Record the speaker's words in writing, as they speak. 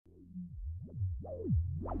Ladies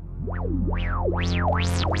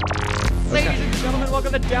and gentlemen,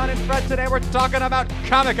 welcome to Down in Front. Today we're talking about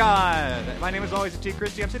Comic-Con. My name is always T.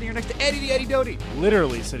 Christie. I'm sitting here next to Eddie the Eddie Doty.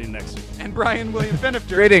 Literally sitting next to me. And Brian William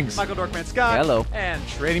Finifter. Greetings. Michael Dorkman Scott. Hello. And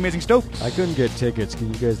Trey Amazing Stokes. I couldn't get tickets.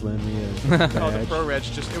 Can you guys lend me a badge? Oh, the Pro Reg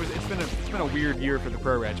it's been a weird year for the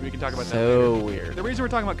Pro Reg. We can talk about that So later. weird. The reason we're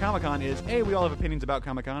talking about Comic-Con is, A, we all have opinions about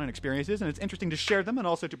Comic-Con and experiences, and it's interesting to share them and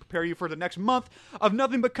also to prepare you for the next month of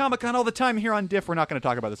nothing but Comic-Con all the time here on Diff. We're not going to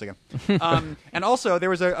talk about this again. And also, there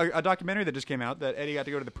was a documentary that just came out that Eddie got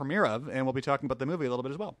to go to the premiere of, and we'll be talking about the movie a little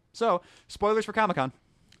bit as well. So, spoilers for Comic-Con.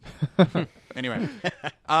 Anyway,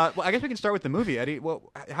 well, I guess we can start with the movie, Eddie.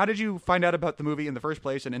 Well, how did you find out about the movie in the first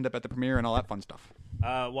place and end up at the premiere and all that fun stuff?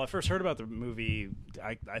 Well, I first heard about the movie,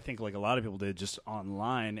 I think like a lot of people did, just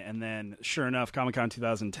online. And then, sure enough, Comic-Con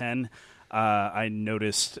 2010, I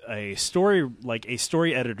noticed a story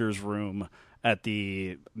editor's room at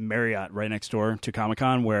the Marriott right next door to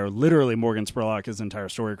Comic-Con, where literally Morgan Spurlock, his entire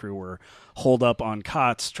story crew, were holed up on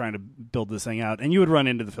cots trying to build this thing out. And you would run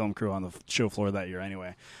into the film crew on the show floor that year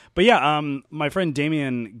anyway. But yeah, my friend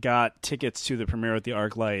Damien got tickets to the premiere at the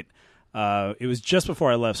ArcLight. It was just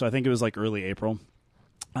before I left, so I think it was like early April.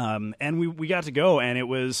 And we got to go, and it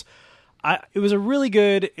was a really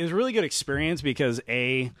good experience because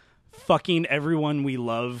fucking everyone we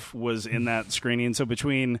love was in that screening. So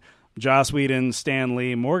between Joss Whedon, Stan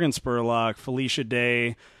Lee, Morgan Spurlock, Felicia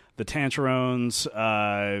Day, the Tancherones,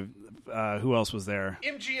 who else was there?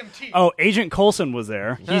 MGMT. Oh, Agent Coulson was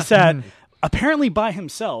there. He sat apparently by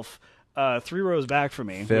himself, 3 rows back from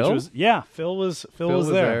me. Phil? Phil was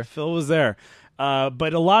there. Phil was there.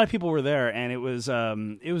 But a lot of people were there, and it was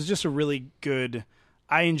just a really good.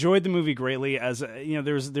 I enjoyed the movie greatly. As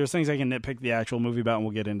there's things I can nitpick the actual movie about, and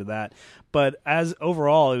we'll get into that. But as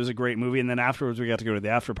overall, it was a great movie. And then afterwards, we got to go to the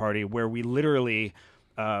after party where we literally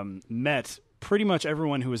met pretty much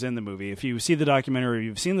everyone who was in the movie. If you see the documentary, or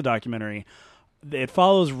you've seen the documentary, it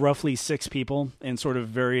follows roughly 6 people in sort of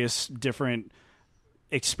various different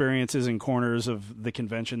experiences and corners of the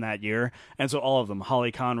convention that year. And so all of them,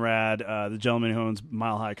 Holly Conrad, the gentleman who owns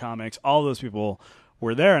Mile High Comics, all those people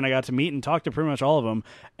were there, and I got to meet and talk to pretty much all of them.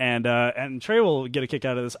 And Trey will get a kick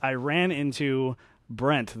out of this. I ran into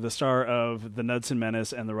Brent, the star of The Knudsen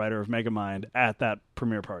Menace and the writer of Megamind, at that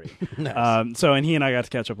premiere party. Nice. And he and I got to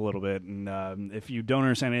catch up a little bit. And if you don't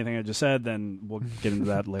understand anything I just said, then we'll get into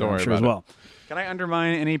that later, I'm sure, as well. Can I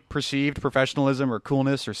undermine any perceived professionalism or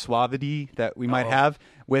coolness or suavity that we might have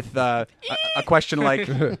with a question like,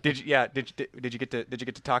 did you get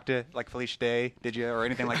to talk to like Felicia Day? Did you, or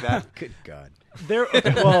anything like that? Good God.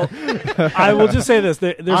 I will just say this.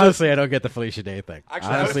 Honestly, I don't get the Felicia Day thing.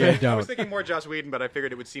 Actually, Honestly, I don't. was thinking more Joss Whedon, but I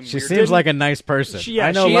figured it would seem She weird. seems like a nice person.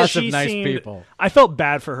 I know lots of nice people. I felt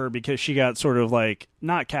bad for her because she got sort of like,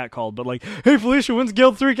 not catcalled, but like, hey, Felicia, when's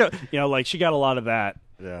Guild 3? Like she got a lot of that.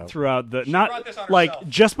 Yeah. Throughout the brought this on like herself.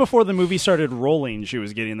 just before the movie started rolling, she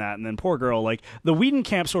was getting that, and then poor girl, like the Whedon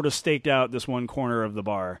camp sort of staked out this one corner of the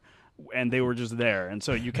bar, and they were just there, and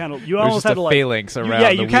so you almost had to like phalanx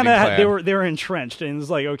around. you kind of they were entrenched, and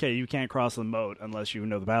it's like, okay, you can't cross the moat unless you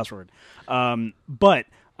know the password. But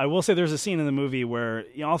I will say there's a scene in the movie where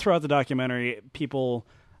all throughout the documentary,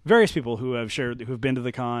 various people who've been to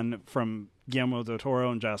the con, from Guillermo del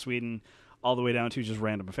Toro and Joss Whedon all the way down to just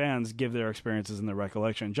random fans, give their experiences and their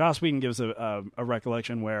recollection. Joss Whedon gives a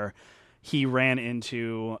recollection where he ran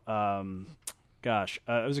into, it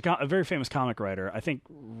was a very famous comic writer. I think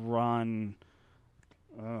Ron,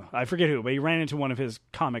 I forget who, but he ran into one of his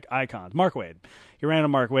comic icons, Mark Waid. He ran into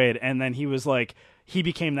Mark Waid, and then he was like, he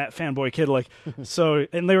became that fanboy kid, like, so,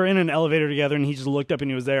 and they were in an elevator together, and he just looked up and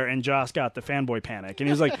he was there, and Joss got the fanboy panic, and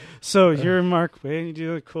he was like, so you're Mark Waid, you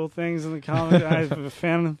do cool things in the comics, I'm a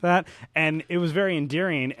fan of that, and it was very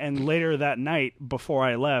endearing. And later that night, before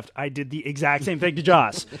I left, I did the exact same thing to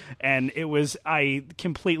Joss, and I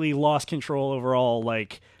completely lost control over all,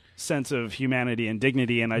 like, sense of humanity and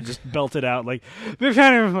dignity, and I just belted out like,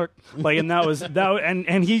 and that was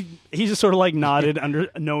and he just sort of like nodded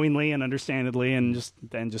knowingly and understandably, and just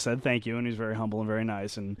said thank you, and he's very humble and very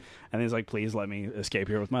nice, and he's like, please let me escape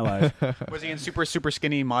here with my life. Was he in super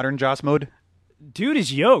skinny modern Joss mode? Dude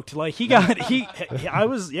is yoked. Like he's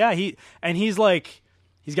like,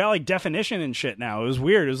 he's got like definition and shit now. It was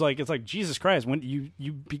weird. It's like Jesus Christ, when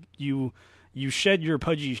you shed your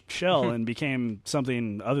pudgy shell and became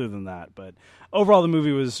something other than that. But overall, the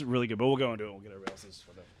movie was really good. But we'll go into it. We'll get everybody else's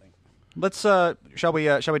sort of thing. Let's shall we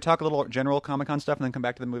talk a little general Comic-Con stuff and then come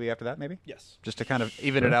back to the movie after that, maybe? Yes. Just to kind of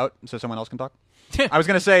even it out, so someone else can talk. I was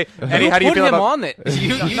going to say, Eddie, how do you put feel him about? on it?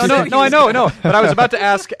 No, I know. But I was about to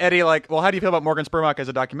ask Eddie, like, well, how do you feel about Morgan Spurlock as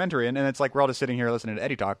a documentary? And it's like we're all just sitting here listening to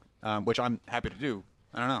Eddie talk, which I'm happy to do.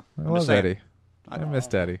 I don't know. I love Eddie. I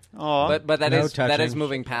missed Eddie. Aww. But that No is touching.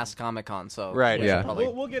 moving past Comic-Con, so Right. Yeah.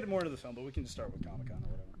 We'll get more into the film, but we can just start with Comic-Con or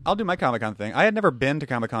whatever. I'll do my Comic-Con thing. I had never been to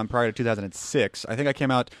Comic-Con prior to 2006. I think I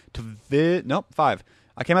came out to 5.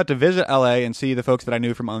 I came out to visit LA and see the folks that I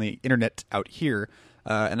knew from on the internet out here.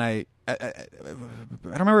 And I don't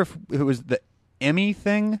remember if it was the Emmy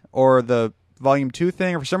thing or the Volume 2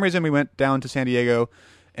 thing. Or for some reason, we went down to San Diego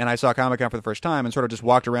and I saw Comic-Con for the first time and sort of just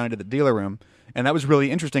walked around into the dealer room. And that was really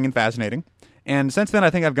interesting and fascinating. And since then, I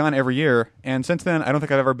think I've gone every year. And since then, I don't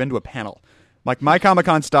think I've ever been to a panel. Like, my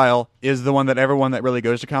Comic-Con style is the one that everyone that really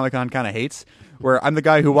goes to Comic-Con kind of hates, where I'm the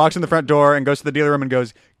guy who walks in the front door and goes to the dealer room and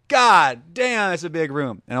goes, God damn, that's a big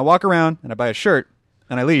room. And I walk around and I buy a shirt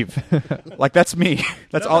and I leave. Like, that's me.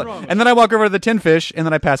 That's all. And then I walk over to the Tin Fish and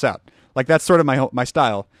then I pass out. Like, that's sort of my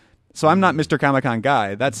style. So I'm not Mr. Comic-Con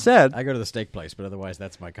guy. That said, I go to the steak place, but otherwise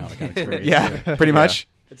that's my Comic-Con experience. yeah, pretty much.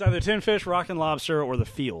 It's either Tin Fish, Rock and Lobster, or the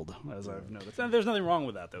Field, as I've noticed. And there's nothing wrong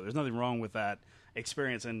with that, though. There's nothing wrong with that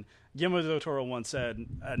experience. And Guillermo del Toro once said,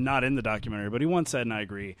 not in the documentary, but he once said, and I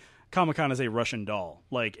agree, Comic-Con is a Russian doll.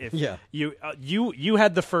 Like, if you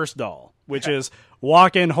had the first doll, which is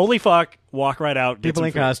walk in, holy fuck, walk right out. People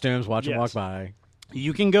in costumes, watch them walk by.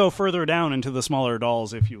 You can go further down into the smaller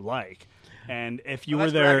dolls if you like. And if you were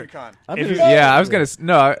there, I was gonna.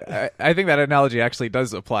 No, I think that analogy actually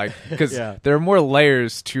does apply because there are more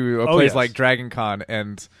layers to a place like Dragon Con,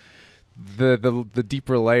 and the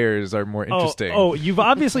deeper layers are more interesting. You've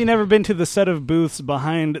obviously never been to the set of booths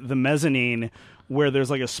behind the mezzanine where there's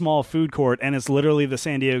like a small food court and it's literally the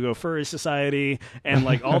San Diego Furry Society and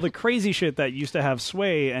like all the crazy shit that used to have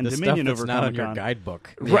sway and dominion over Comic-Con. Comic-Con. Not on your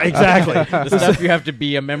guidebook. Right, exactly. The stuff you have to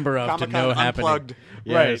be a member of Comic-Con to know happening. Unplugged.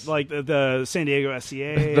 Right, Yes. like the San Diego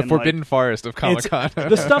SCA. The forbidden forest of Comic-Con.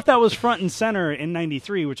 The stuff that was front and center in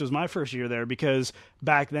 '93, which was my first year there, because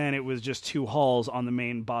back then it was just 2 halls on the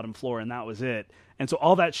main bottom floor, and that was it. And so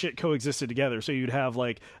all that shit coexisted together. So you'd have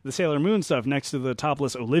like the Sailor Moon stuff next to the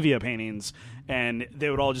topless Olivia paintings, and they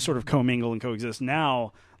would all just sort of commingle and coexist.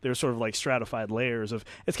 Now there's sort of like stratified layers of.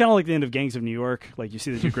 It's kind of like the end of Gangs of New York. Like you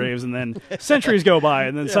see the 2 graves, and then centuries go by,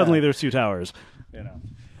 and then suddenly there's 2 towers. You know.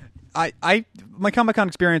 My Comic-Con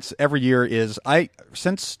experience every year is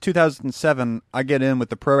since 2007 I get in with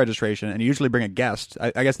the pro registration and usually bring a guest.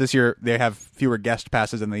 I guess this year they have fewer guest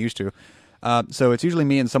passes than they used to. So it's usually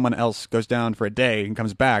me and someone else goes down for a day and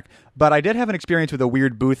comes back. But I did have an experience with a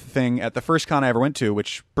weird booth thing at the first con I ever went to,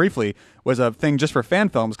 which briefly was a thing just for fan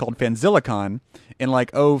films called Fanzillicon in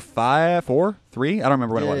like 05, 4, 3? I don't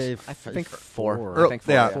remember when it was. I think 4. I think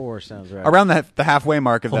 4, 4 sounds right. Around the halfway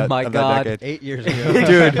mark of, Oh my that God. decade. 8 years ago.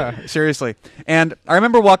 Dude, seriously. And I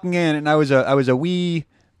remember walking in and I was a wee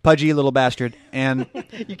pudgy little bastard, and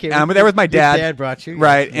I'm there with my dad. Your dad brought you,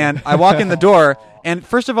 right? And I walk in the door, and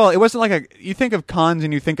first of all, it wasn't like you think of cons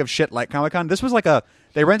and you think of shit like Comic-Con. This was like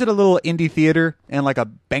they rented a little indie theater and like a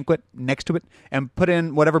banquet next to it, and put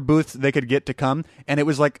in whatever booths they could get to come, and it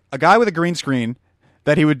was like a guy with a green screen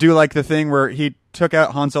that he would do like the thing where he took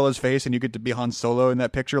out Han Solo's face and you get to be Han Solo in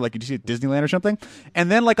that picture, like you see at Disneyland or something, and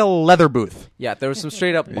then like a leather booth. Yeah, there was some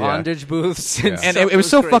straight up bondage booths, and it was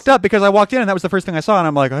so fucked up because I walked in and that was the first thing I saw, and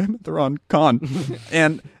I'm like, I'm at the wrong con.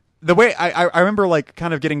 And the way I remember like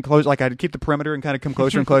kind of getting close, like I'd keep the perimeter and kind of come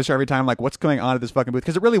closer and closer every time, like what's going on at this fucking booth,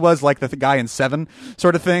 because it really was like the guy in Seven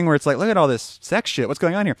sort of thing where it's like, look at all this sex shit, what's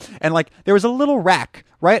going on here? And like there was a little rack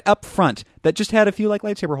right up front that just had a few like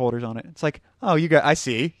lightsaber holders on it. It's like, oh, you guys, I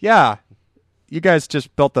see, yeah, you guys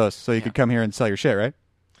just built those so you could come here and sell your shit, right?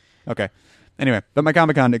 Okay. Anyway, but my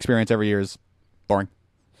Comic-Con experience every year is boring.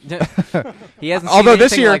 He hasn't Although seen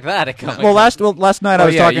this anything year, like that at Comic-Con. well, last night I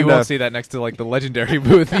was talking you to. won't see that next to like the legendary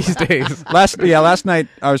booth these days. Last night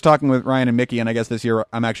I was talking with Ryan and Mickey, and I guess this year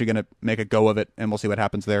I'm actually going to make a go of it, and we'll see what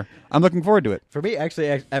happens there. I'm looking forward to it. For me,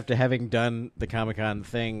 actually, after having done the Comic-Con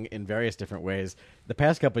thing in various different ways, the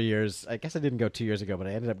past couple of years, I guess I didn't go 2 years ago, but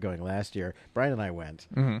I ended up going last year. Brian and I went,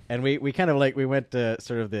 and we kind of like we went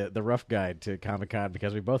sort of the rough guide to Comic-Con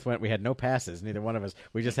because we both went. We had no passes, neither one of us.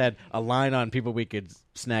 We just had a line on people we could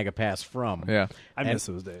snag a pass from. Yeah, I miss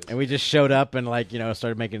those days. And we just showed up and like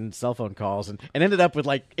started making cell phone calls and ended up with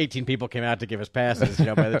like 18 people came out to give us passes.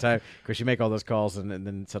 By the time, because you make all those calls and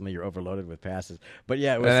then suddenly you're overloaded with passes. But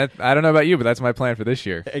yeah, it was. I don't know about you, but that's my plan for this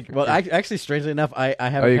year. Well, actually, strangely enough, I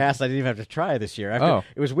have a pass I didn't even have to try this year.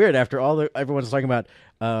 It was weird after all everyone's talking about,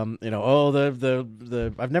 I've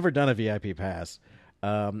never done a VIP pass.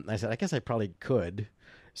 I said, I guess I probably could.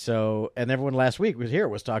 So, and everyone last week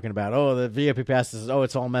was talking about, the VIP passes,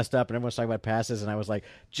 it's all messed up, and everyone's talking about passes, and I was like,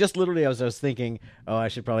 just literally, I was thinking, I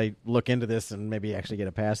should probably look into this and maybe actually get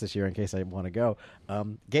a pass this year in case I want to go.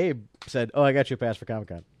 Gabe said, I got you a pass for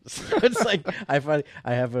Comic-Con. So it's like, I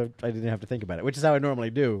didn't have to think about it, which is how I normally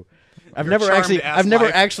do. I've never actually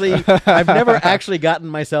gotten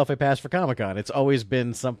myself a pass for Comic-Con. It's always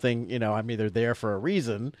been something, I'm either there for a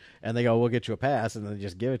reason, and they go, we'll get you a pass, and then they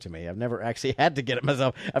just give it to me. I've never actually had to get it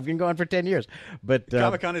myself. I've been going for 10 years. But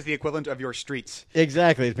Comic-Con is the equivalent of your streets.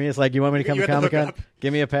 Exactly. To me, it's like, you want me to come to Comic-Con?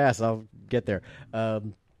 Give me a pass. I'll get there.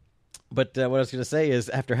 But what I was going to say is,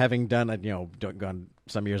 after having done, gone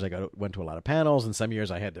some years I went to a lot of panels, and some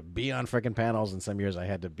years I had to be on freaking panels, and some years I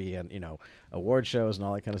had to be on, award shows and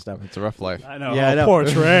all that kind of stuff. It's a rough life. I know. Yeah, I know. Poor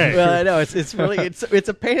Trey. Well, I know it's really it's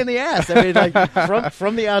a pain in the ass. I mean, like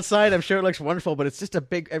from the outside, I'm sure it looks wonderful, but it's just a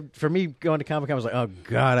big. For me, going to Comic-Con was like, oh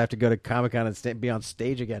god, I have to go to Comic-Con and be on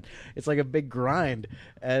stage again. It's like a big grind.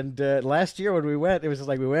 And last year when we went, it was just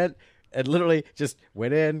like we went. And literally just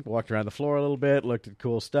went in, walked around the floor a little bit, looked at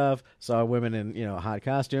cool stuff, saw women in hot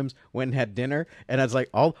costumes, went and had dinner, and I was like,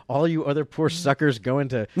 all you other poor suckers going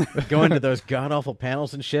to those god awful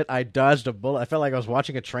panels and shit. I dodged a bullet. I felt like I was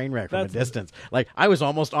watching a train wreck from a distance. Like I was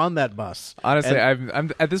almost on that bus. Honestly,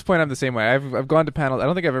 I'm at this point I'm the same way. I've gone to panels. I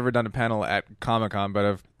don't think I've ever done a panel at Comic-Con, but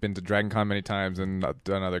I've been to Dragon Con many times and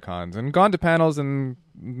done other cons and gone to panels, and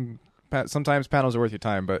sometimes panels are worth your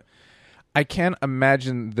time, but I can't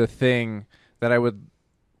imagine the thing that I would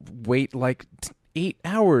wait like 8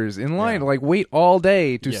 hours in line, like wait all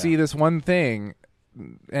day to see this one thing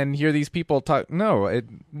and hear these people talk. No.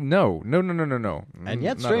 And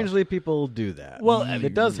yet, strangely, people do that. Well,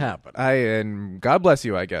 it does happen. And God bless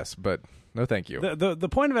you, I guess, but no, thank you. The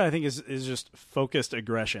point of it, I think, is just focused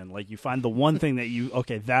aggression. Like you find the one thing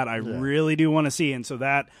that that I really do want to see, and so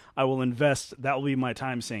that I will invest. That will be my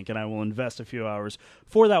time sink, and I will invest a few hours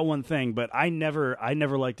for that one thing. But I never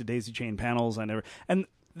liked the daisy chain panels. And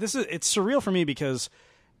it's surreal for me because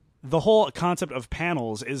the whole concept of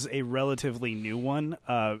panels is a relatively new one.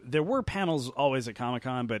 There were panels always at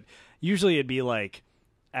Comic-Con, but usually it'd be like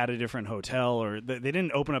at a different hotel, or they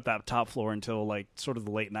didn't open up that top floor until like sort of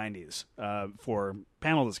the late 90s for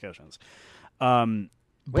panel discussions. But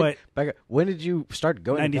when did you start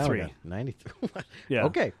going? 93. 93. Yeah.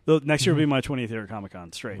 Okay. Next year will be my 20th year at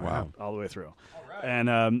Comic-Con straight. Wow. All the way through. All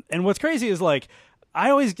right. And what's crazy is like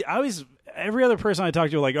I always every other person I talk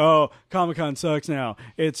to are like, oh, Comic-Con sucks now.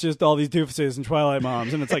 It's just all these doofuses and Twilight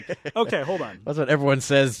moms. And it's like, okay, hold on. That's what everyone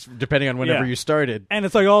says, depending on whenever you started. And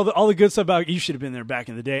it's like all the good stuff about you should have been there back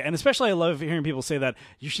in the day. And especially I love hearing people say that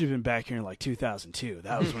you should have been back here in like 2002.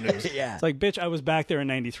 That was when it was. It's like, bitch, I was back there in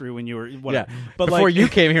 93 when you were, whatever. Yeah. But before you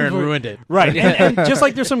came here and ruined it. Right. And just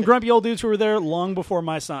like there's some grumpy old dudes who were there long before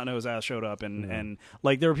my snot-nosed ass showed up. And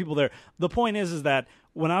like there were people there. The point is that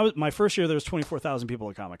when I was my first year, there was 24,000 people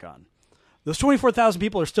at Comic-Con. Those 24,000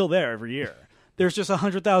 people are still there every year. There's just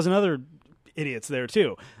 100,000 other idiots there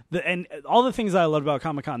too. And all the things that I loved about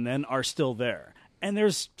Comic-Con then are still there. And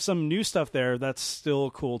there's some new stuff there that's still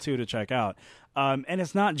cool too to check out. And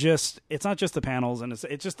it's not just the panels, and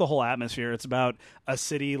it's just the whole atmosphere. It's about a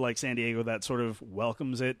city like San Diego that sort of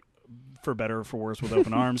welcomes it, for better or for worse, with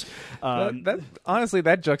open arms. Honestly,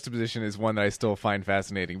 that juxtaposition is one that I still find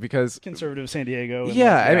fascinating because conservative San Diego.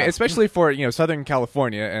 I mean, especially for Southern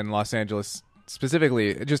California and Los Angeles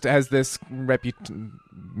specifically, it just has this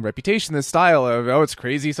reputation, this style of it's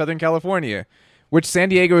crazy Southern California, which San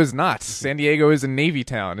Diego is not. San Diego is a Navy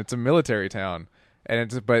town. It's a military town,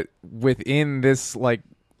 but within this like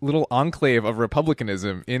little enclave of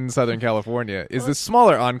republicanism in Southern California is this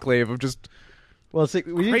smaller enclave of just. Well, see,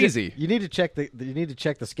 crazy. You need to check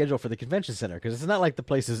the schedule for the convention center because it's not like the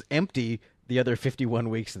place is empty the other 51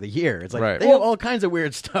 weeks of the year. It's like they have all kinds of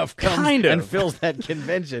weird stuff and fills that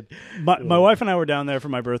convention. My wife and I were down there for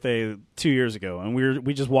my birthday 2 years ago, and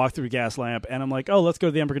we just walked through Gaslamp, and I'm like, oh, let's go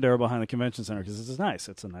to the Embarcadero behind the convention center because this is nice.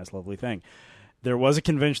 It's a nice, lovely thing. There was a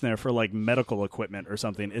convention there for like medical equipment or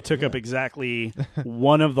something. It took up exactly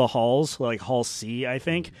one of the halls, like Hall C, I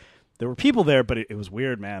think. There were people there, but it was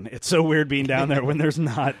weird, man. It's so weird being down there when there's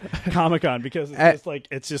not Comic-Con because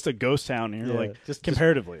it's just a ghost town here, just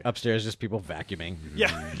comparatively. Upstairs, just people vacuuming. Yeah,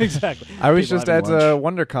 exactly. I was just at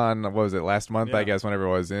WonderCon, what was it, last month, I guess, whenever it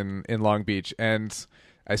was, in Long Beach. And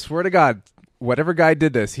I swear to God, whatever guy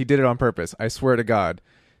did this, he did it on purpose. I swear to God.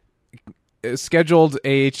 Scheduled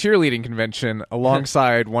a cheerleading convention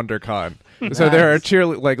alongside WonderCon. So there are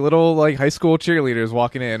little high school cheerleaders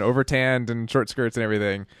walking in, over tanned and short skirts and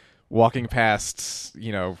everything. Walking past,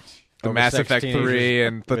 the Mass Oversexed Effect 3 teenagers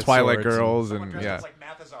and the with Twilight swords Girls Someone and dressed yeah. up like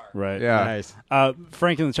Mathazar. Right. Yeah. Nice.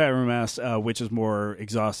 Frank in the chat room asked, which is more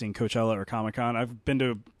exhausting, Coachella or Comic-Con? I've been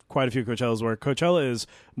to quite a few Coachellas where Coachella is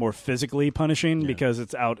more physically punishing because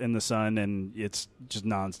it's out in the sun and it's just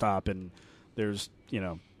nonstop and there's,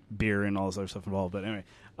 beer and all this other stuff involved. But anyway.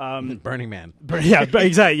 Burning Man. Yeah,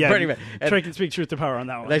 exactly. Yeah. Burning Man. Trey can speak truth to power on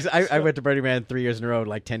that one. Like, I went to Burning Man 3 years in a row,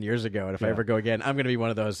 like 10 years ago, and if I ever go again, I'm going to be one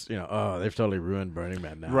of those, they've totally ruined Burning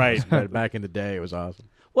Man now. Right. But back in the day, it was awesome.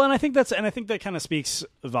 Well, and I think that kind of speaks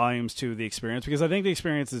volumes to the experience because I think the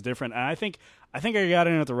experience is different. And I think I got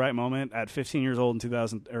in at the right moment at 15 years old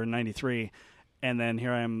in 93, and then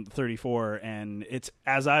here I am 34, and it's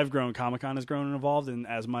as I've grown, Comic-Con has grown and evolved, and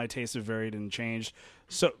as my tastes have varied and changed,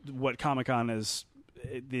 so what Comic-Con is,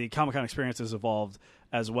 the Comic-Con experience has evolved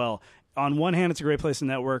as well. On one hand, it's a great place to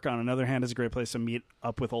network. On another hand, it's a great place to meet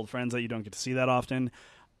up with old friends that you don't get to see that often.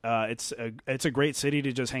 It's a great city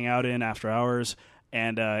to just hang out in after hours.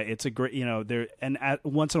 And it's a great,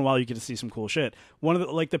 once in a while you get to see some cool shit. One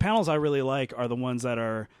of the panels I really like are the ones that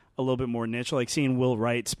are a little bit more niche, like seeing Will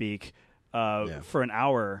Wright speak for an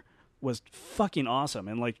hour was fucking awesome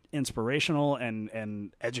and inspirational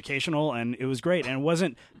and educational, and it was great. And it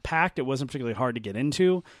wasn't packed; it wasn't particularly hard to get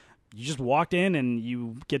into. You just walked in and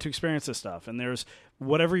you get to experience this stuff. And there's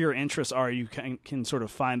whatever your interests are, you can sort of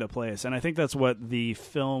find a place. And I think that's what the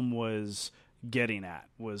film was getting at,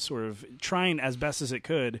 was sort of trying as best as it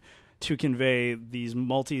could to convey these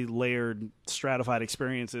multi-layered stratified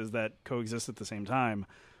experiences that coexist at the same time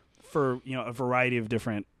for a variety of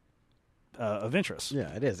different of interests.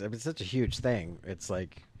 Yeah, it is. It's such a huge thing. It's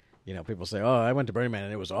like, people say, "Oh, I went to Burning Man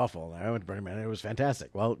and it was awful. I went to Burning Man and it was fantastic."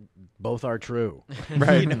 Well, both are true,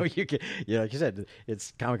 right? You can, like you said,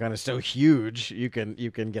 it's Comic-Con is so huge. You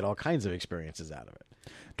can get all kinds of experiences out of it.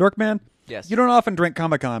 Dorkman? Yes. You don't often drink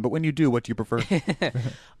Comic-Con, but when you do, what do you prefer?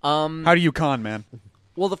 How do you con, man?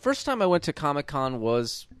 Well, the first time I went to Comic-Con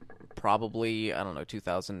was probably,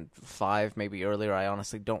 2005, maybe earlier. I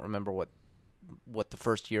honestly don't remember what the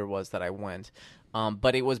first year was that I went.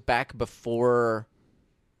 But it was back before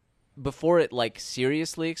it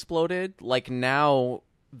seriously exploded. Now,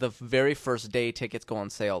 the very first day tickets go on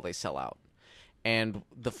sale, they sell out. And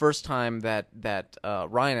the first time that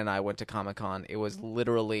Ryan and I went to Comic-Con, it was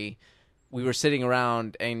literally, we were sitting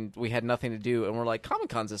around and we had nothing to do, and we're like,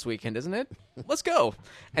 Comic-Con's this weekend, isn't it? Let's go.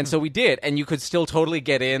 And so we did, and you could still totally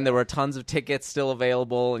get in. There were tons of tickets still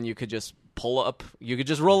available, and you could just roll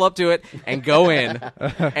up to it and go in.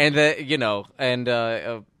 And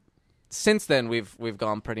since then we've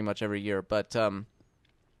gone pretty much every year, but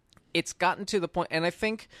it's gotten to the point, and I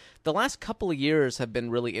think the last couple of years have been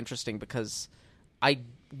really interesting because I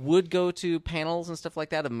would go to panels and stuff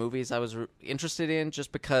like that of movies I was interested in,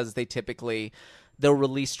 just because they'll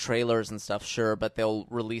release trailers and stuff, sure, but they'll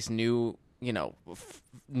release new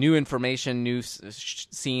information, new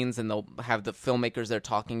scenes, and they'll have the filmmakers there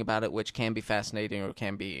talking about it, which can be fascinating or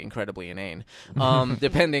can be incredibly inane,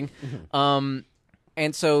 depending.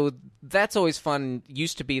 And so that's always fun.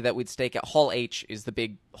 Used to be that we'd stake at Hall H is the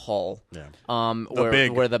big hall,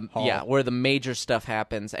 where the major stuff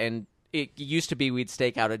happens. And it used to be we'd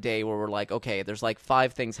stake out a day where we're like, okay, there's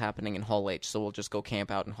 5 things happening in Hall H, so we'll just go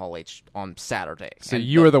camp out in Hall H on Saturday. So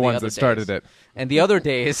you were the ones that started it. And the other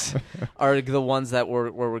days are the ones that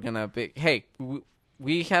where we're going to be, hey,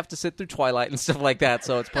 we have to sit through Twilight and stuff like that,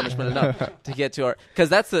 so it's punishment enough to get to our... Because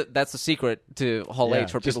that's the secret to Hall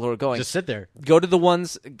H for people who are going. Just sit there. Go to the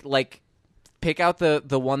ones, pick out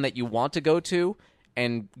the one that you want to go to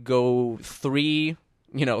and go 3...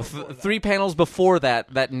 3 panels before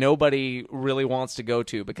that nobody really wants to go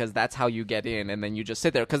to, because that's how you get in, and then you just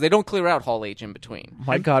sit there because they don't clear out Hall H in between.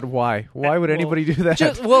 My God, why? Why would anybody do that?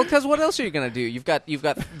 Because what else are you gonna do? You've got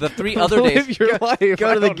the 3 other days. Live your life.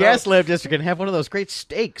 Go to the gas lamp district and have one of those great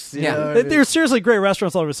steaks. There's seriously great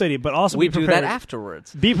restaurants all over the city, but also we do that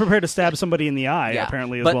afterwards. Be prepared to stab somebody in the eye,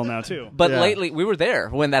 apparently, as well now too. But lately, we were there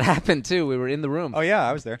when that happened too. We were in the room. Oh yeah,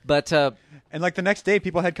 I was there. But and the next day,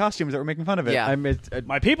 people had costumes that were making fun of it. Yeah.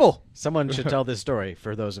 My people. Someone should tell this story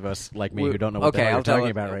for those of us like me who don't know what the hell you're talking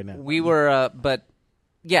about right now. We were, but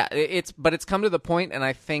yeah, it's come to the point, and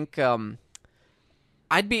I think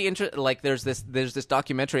I'd be interested. There's this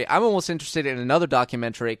documentary. I'm almost interested in another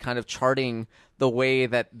documentary, kind of charting the way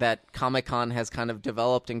that Comic-Con has kind of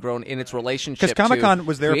developed and grown in its relationship. Because Comic-Con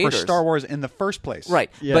was there creators. for Star Wars in the first place. Right.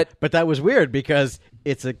 Yeah, but that was weird because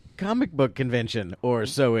it's a comic book convention, or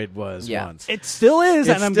so it was once. It still is,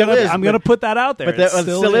 It and I'm still is, gonna put that out there. But that it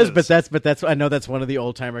still is. But that's I know that's one of the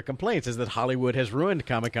old timer complaints is that Hollywood has ruined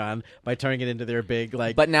Comic-Con by turning it into their big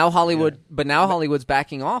But now Hollywood's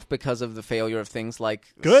backing off because of the failure of things like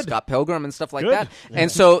Scott Pilgrim and stuff like that.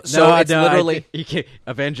 And so it's literally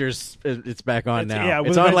Avengers. It's back on now. Yeah,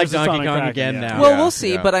 it's on like Donkey Kong again now. Well, we'll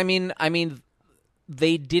see. But I mean.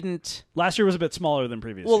 They didn't. Last year was a bit smaller than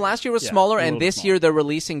previous. Well, last year was smaller, and this year they're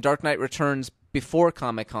releasing Dark Knight Returns before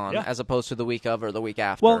Comic-Con as opposed to the week of or the week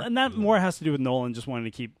after. Well, and that more has to do with Nolan just wanting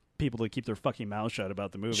to keep people to keep their fucking mouth shut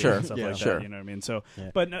about the movie and stuff like that. You know what I mean? So,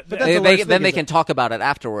 but then they can talk about it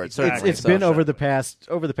afterwards. It's been over the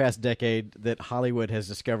past decade that Hollywood has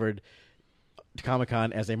discovered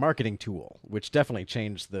Comic-Con as a marketing tool, which definitely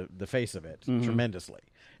changed the face of it tremendously.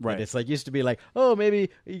 Right. And it's like used to be like, oh, maybe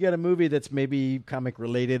you got a movie that's maybe comic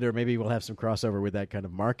related, or maybe we'll have some crossover with that kind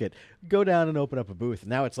of market. Go down and open up a booth.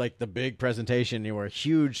 Now it's like the big presentation where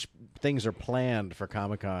huge things are planned for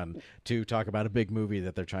Comic-Con to talk about a big movie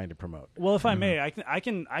that they're trying to promote. Well, if I may, I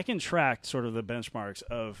can track sort of the benchmarks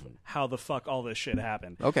of how the fuck all this shit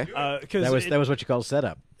happened. Okay, that was what you call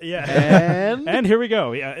setup. Yeah, and here we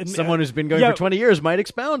go. Yeah, and, someone who's been going for 20 years might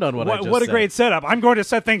expound on what I just What a said. great setup! I'm going to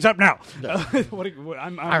set things up now.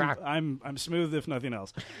 I'm smooth if nothing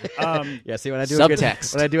else. Yeah, see, when I do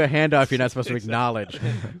subtext. when I do a handoff, you're not supposed to acknowledge.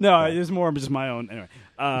 No, it's more just my own. Anyway,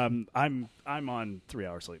 I'm on 3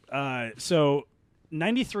 hours sleep. So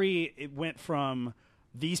 93, it went from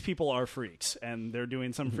these people are freaks and they're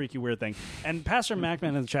doing some freaky weird thing. And Pastor Macman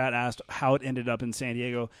in the chat asked how it ended up in San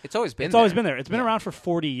Diego. It's always been there. It's been around for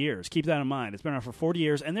 40 years. Keep that in mind. It's been around for 40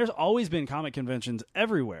 years, and there's always been comic conventions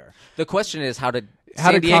everywhere. The question is, how did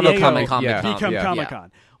San Diego become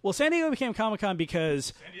Comic-Con? Well, San Diego became Comic-Con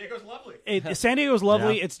because San Diego's lovely. San Diego's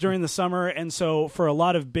lovely. Yeah. It's during the summer, and so for a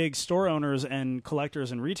lot of big store owners and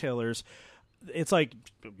collectors and retailers, it's like,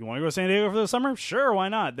 you want to go to San Diego for the summer? Sure, why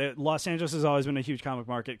not? Los Angeles has always been a huge comic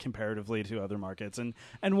market comparatively to other markets, and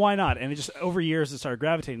why not? And it just over years it started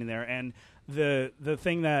gravitating there. And the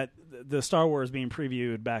thing that the Star Wars being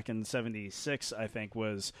previewed back in '76, I think,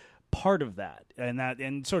 was part of that,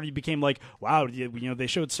 and sort of became like, wow, they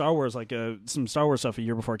showed Star Wars some Star Wars stuff a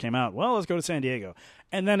year before it came out. Well, let's go to San Diego,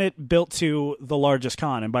 and then it built to the largest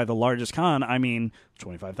con, and by the largest con, I mean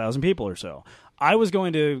 25,000 people or so. I was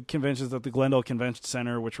going to conventions at the Glendale Convention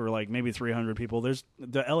Center, which were like maybe 300 people. There's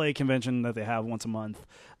the LA convention that they have once a month.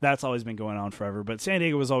 That's always been going on forever. But San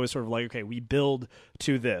Diego was always sort of like, okay, we build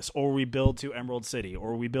to this, or we build to Emerald City,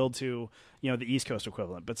 or we build to the East Coast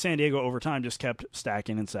equivalent. But San Diego over time just kept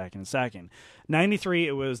stacking and stacking and stacking. 93,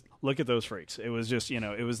 it was look at those freaks. It was just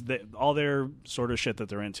it was all their sort of shit that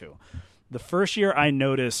they're into. The first year I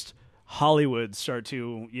noticed Hollywood start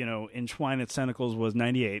to, entwine its tentacles was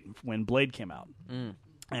 98 when Blade came out.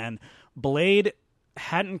 And Blade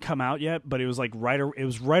hadn't come out yet, but it was like right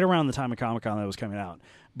around the time of Comic-Con that it was coming out.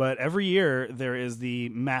 But every year there is the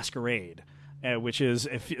Masquerade, which is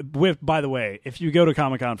by the way, if you go to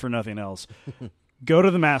Comic-Con for nothing else, go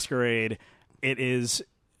to the Masquerade. It is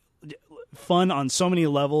fun on so many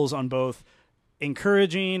levels, on both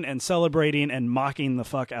encouraging and celebrating and mocking the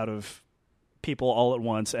fuck out of people all at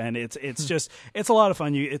once, and it's just it's a lot of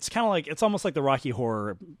fun. It's kind of like, it's almost like the Rocky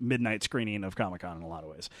Horror midnight screening of Comic-Con in a lot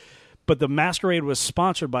of ways. But the Masquerade was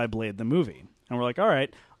sponsored by Blade the movie, and we're like, all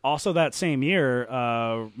right. Also that same year,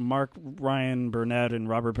 Mark Ryan Burnett and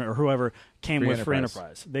Robert or whoever came with Free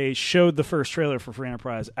Enterprise. They showed the first trailer for Free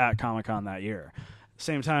Enterprise at Comic-Con that year.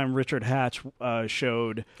 Same time, Richard Hatch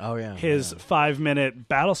showed his 5-minute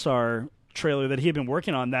Battlestar trailer that he had been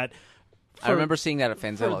working on. That I remember seeing that at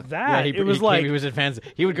Fanzilla. It was like he was at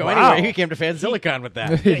he would go anywhere. He came to Fanzillicon with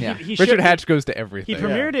that. Richard Hatch goes to everything. He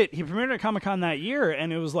premiered it. He premiered it at Comic-Con that year,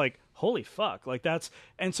 and it was like, holy fuck! Like that's,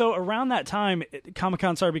 and so around that time,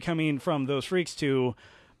 Comic-Con started becoming from those freaks to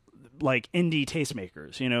like indie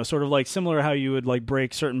tastemakers. Sort of like similar to how you would like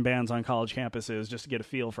break certain bands on college campuses just to get a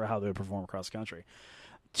feel for how they would perform across the country.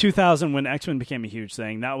 2000, when X-Men became a huge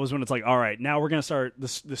thing, that was when it's like, all right, now we're going to start, the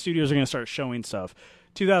studios are going to start showing stuff.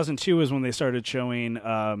 2002 is when they started showing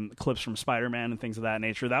clips from Spider-Man and things of that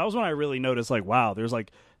nature. That was when I really noticed, like, wow, there's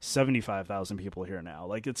like 75,000 people here now.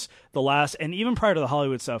 Like, it's the last, and even prior to the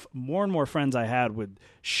Hollywood stuff, more and more friends I had would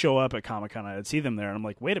show up at Comic-Con. I'd see them there, and I'm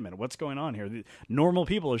like, wait a minute, what's going on here? The normal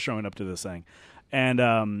people are showing up to this thing.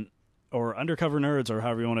 And, or undercover nerds, or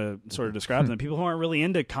however you want to sort of describe them, people who aren't really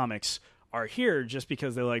into comics are here just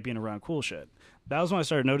because they like being around cool shit. That was when I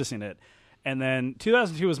started noticing it. And then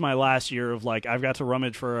 2002 was my last year of like, I've got to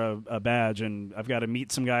rummage for a badge, and I've got to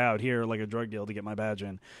meet some guy out here, like a drug deal, to get my badge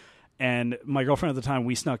in. And my girlfriend at the time,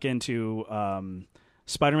 we snuck into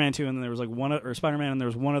Spider-Man 2, and then there was like Spider-Man, and there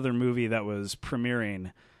was one other movie that was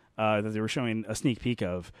premiering that they were showing a sneak peek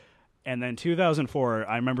of. And then 2004,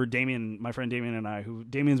 I remember my friend Damien and I, who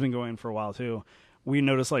Damien's been going for a while too, we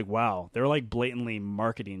noticed like, wow, they're like blatantly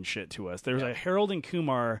marketing shit to us. There's a Harold and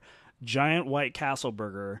Kumar giant white castle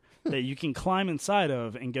burger that you can climb inside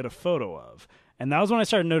of and get a photo of. And that was when I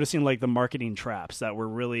started noticing like the marketing traps that were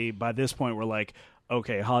really, by this point, were like,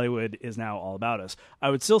 okay, Hollywood is now all about us. I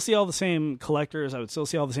would still see all the same collectors. I would still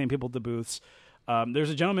see all the same people at the booths. There's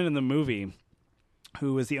a gentleman in the movie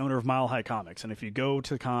who is the owner of Mile High Comics. And if you go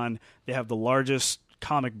to the con, they have the largest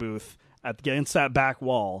comic booth against that back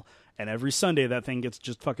wall. And every Sunday, that thing gets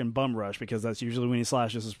just fucking bum rush, because that's usually when he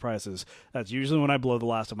slashes his prices. That's usually when I blow the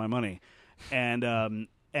last of my money. And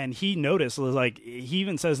he noticed, like, he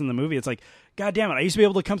even says in the movie, it's like, God damn it, I used to be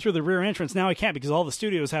able to come through the rear entrance. Now I can't, because all the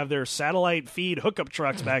studios have their satellite feed hookup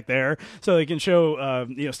trucks back there, so they can show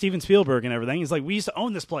Steven Spielberg and everything. He's like, we used to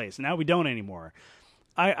own this place, now we don't anymore.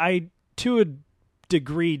 I to a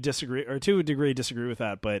degree disagree with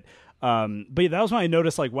that, but that was when I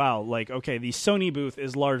noticed, like, wow, like, okay, the Sony booth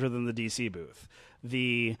is larger than the DC booth.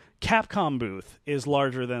 The Capcom booth is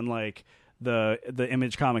larger than, like, the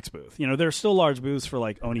Image Comics booth. You know, there's still large booths for,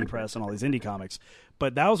 like, Oni Press and all these indie comics,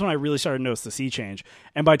 but that was when I really started to notice the sea change.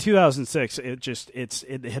 And by 2006, it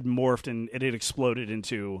had morphed and it had exploded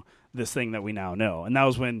into this thing that we now know. And that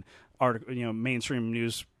was when mainstream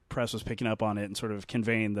news press was picking up on it and sort of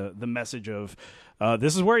conveying the message of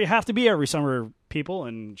this is where you have to be every summer, people.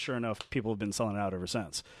 And sure enough, people have been selling it out ever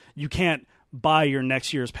since. You can't buy your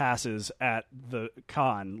next year's passes at the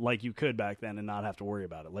con like you could back then and not have to worry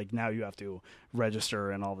about it. Like, now you have to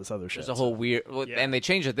register and all this other shit. There's a whole weird, and they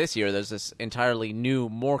changed it this year. There's this entirely new,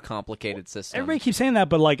 more complicated system. Everybody keeps saying that,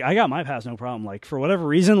 but like, I got my pass no problem. Like, for whatever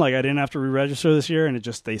reason, like, I didn't have to re-register this year, and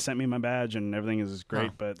they sent me my badge and everything is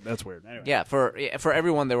great. But that's weird. Anyway. Yeah, for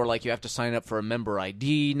everyone, they were like, you have to sign up for a member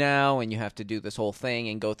ID now, and you have to do this whole thing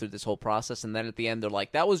and go through this whole process, and then at the end, they're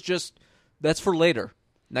like, that's for later.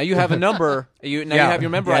 Now you have a number. You have your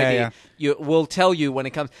member ID. Yeah. You will tell you when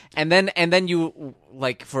it comes, and then you,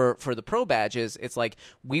 like, for the pro badges, it's like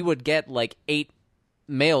we would get like 8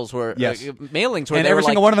 mailings where and every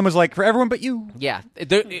single one of them was like, for everyone but you. Yeah,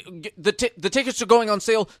 the tickets are going on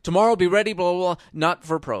sale tomorrow. Be ready, blah blah blah. Not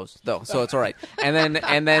for pros though, so it's all right. And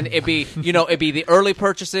then it'd be the early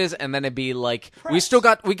purchases, and then it'd be like we still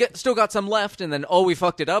got some left, and then we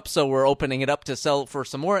fucked it up, so we're opening it up to sell for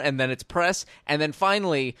some more, and then it's press, and then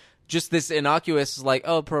finally just this innocuous like,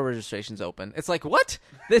 pro registration's open. It's like, what?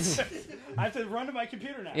 This I have to run to my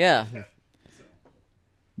computer now. Yeah.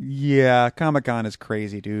 Yeah, Comic-Con is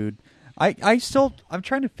crazy, dude. I'm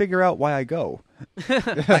trying to figure out why I go.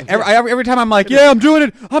 every time I'm like, yeah, I'm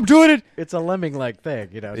doing it. It's a lemming-like thing,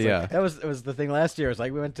 you know. It's yeah. Like, it was the thing last year. It was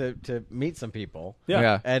like we went to meet some people.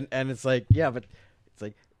 Yeah. And it's like, yeah, but it's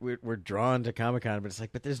like we're drawn to Comic-Con, but it's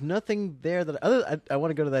like, but there's nothing there that I want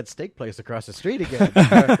to go to that steak place across the street again.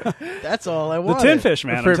 That's all I want. The Tin Fish,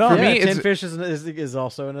 man. For me, Tin Fish is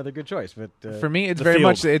also another good choice. But for me, it's very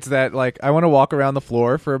much it's that, like, I want to walk around the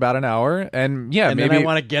floor for about an hour, and maybe then I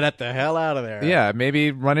want to get the hell out of there. Yeah, maybe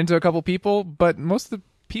run into a couple people, but most of the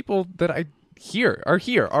people that I hear are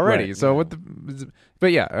here already. Right, so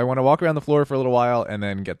but yeah, I want to walk around the floor for a little while and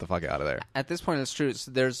then get the fuck out of there. At this point, it's true.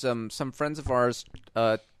 There's some friends of ours,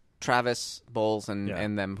 Travis Bowles and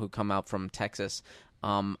them, who come out from Texas.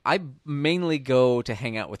 I mainly go to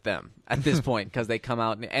hang out with them at this point because they come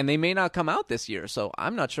out, and they may not come out this year, so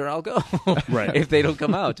I'm not sure I'll go right. if they don't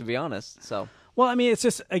come out, to be honest. So. Well, I mean, it's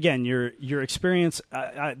just, again, your experience.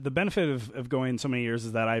 The benefit of going so many years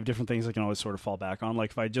is that I have different things I can always sort of fall back on.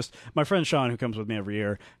 Like, my friend Sean, who comes with me every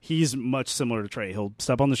year, he's much similar to Trey. He'll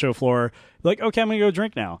step on the show floor, like, okay, I'm going to go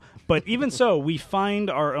drink now. But even so, we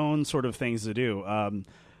find our own sort of things to do.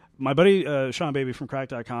 My buddy Sean Baby from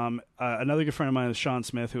Crack.com, another good friend of mine is Sean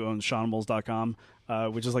Smith, who owns SeanMoles.com,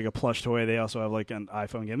 which is like a plush toy. They also have like an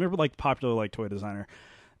iPhone game. They're like popular like toy designer.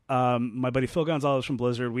 My buddy Phil Gonzalez from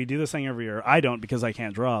Blizzard, we do this thing every year. I don't because I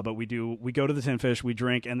can't draw, but we go to the Tin Fish, we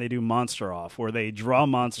drink, and they do Monster Off, where they draw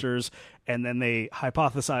monsters and then they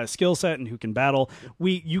hypothesize skill set and who can battle.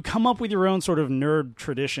 You come up with your own sort of nerd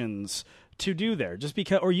traditions to do there, just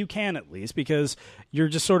because, or you can at least, because you're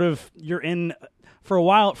just sort of, you're in. For a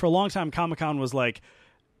long time, Comic-Con was like,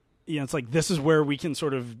 it's like this is where we can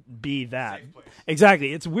sort of be that.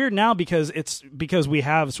 Exactly. It's weird now because we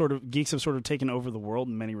have geeks have sort of taken over the world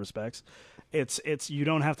in many respects. It's you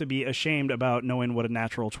don't have to be ashamed about knowing what a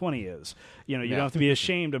natural 20 is. You don't have to be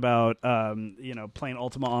ashamed about playing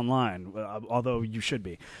Ultima Online, although you should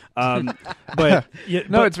be. But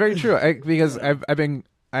it's very true. Because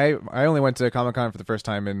I only went to Comic-Con for the first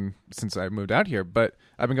time since I moved out here, but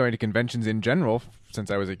I've been going to conventions in general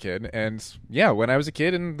since I was a kid. And yeah, when I was a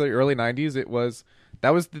kid in the early 90s,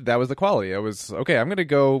 that was the quality. I was okay. I'm going to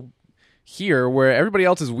go here where everybody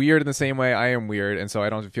else is weird in the same way I am weird, and so I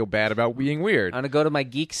don't feel bad about being weird. I'm gonna go to my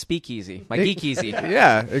geek speakeasy, my geekeasy.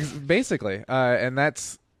 Yeah, basically, and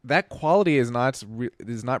that quality is not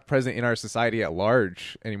present in our society at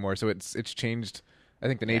large anymore. So it's changed. I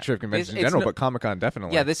think the nature of conventions in general, but Comic-Con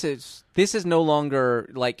definitely. Yeah, this is no longer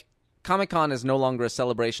like Comic-Con is no longer a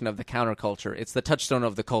celebration of the counterculture. It's the touchstone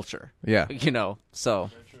of the culture. Yeah,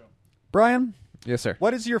 so. Brian. Yes, sir.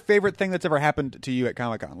 What is your favorite thing that's ever happened to you at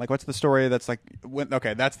Comic-Con? Like, what's the story that's like,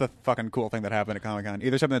 that's the fucking cool thing that happened at Comic-Con.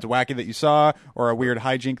 Either something that's wacky that you saw, or a weird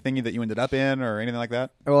hijink thingy that you ended up in, or anything like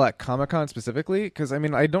that? Well, at Comic-Con specifically, because, I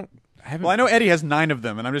mean, I haven't... Well, I know Eddie has 9 of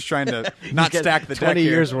them, and I'm just trying to not stack the deck 20 here.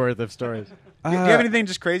 years worth of stories. Do you have anything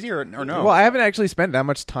just crazy, or no? Well, I haven't actually spent that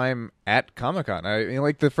much time at Comic-Con. I mean,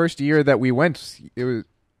 like, the first year that we went, it was...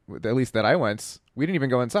 At least that I went, we didn't even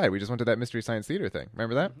go inside. We just went to that Mystery Science Theater thing.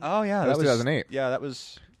 Remember that? Oh, yeah. That was 2008. Yeah, that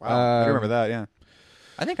was... Wow. I do remember that, yeah.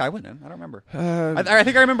 I think I went in. I don't remember. I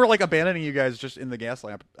think I remember, like, abandoning you guys just in the gas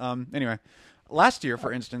lamp. Anyway, last year,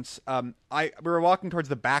 for instance, we were walking towards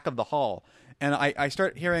the back of the hall, and I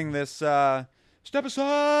start hearing this, step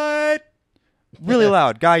aside, really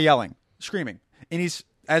loud, guy yelling, screaming. And he's,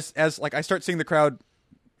 as I start seeing the crowd...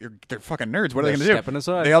 They're fucking nerds. What are they going to do? Stepping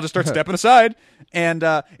aside. They all just start stepping aside. And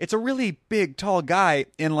it's a really big, tall guy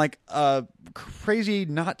in like a crazy,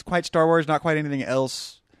 not quite Star Wars, not quite anything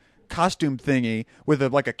else costume thingy with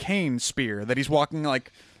a cane spear that he's walking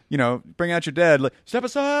like, bring out your dead. Like, step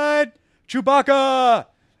aside, Chewbacca.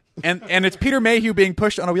 And it's Peter Mayhew being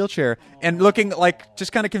pushed on a wheelchair and looking like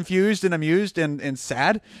just kind of confused and amused and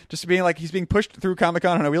sad, just being like he's being pushed through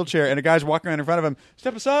Comic-Con on a wheelchair, and a guy's walking around in front of him.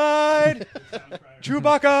 Step aside,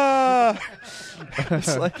 Chewbacca.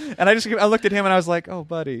 And I looked at him and I was like, oh,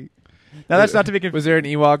 buddy. Now that's not to be confused. Was there an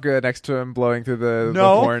Ewok next to him blowing through the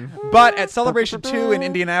horn? But at Celebration 2 in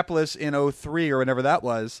Indianapolis in 2003 or whenever that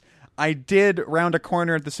was, I did round a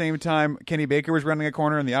corner at the same time Kenny Baker was running a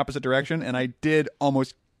corner in the opposite direction, and I did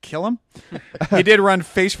almost kill him. He did run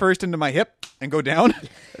face first into my hip and go down.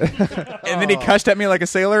 And then he cussed at me like a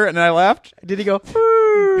sailor, and I laughed. Did he go,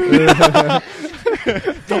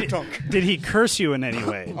 Did he curse you in any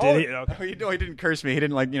way? He didn't curse me. He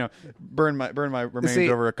didn't burn my remains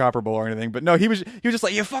over a copper bowl or anything. But no, he was just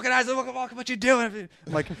like, you fucking eyes, look what you doing.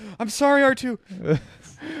 I'm like, I'm sorry, R2.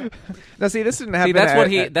 Now, see, this didn't happen.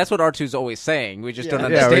 That's what R2's always saying. We just don't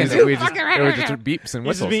understand it. It was just beeps and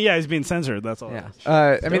whistles. He's being censored. That's all. Yeah.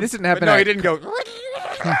 I mean, this didn't happen. No, he didn't go.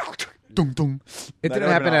 It didn't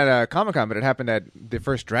happen at Comic-Con, but it happened at the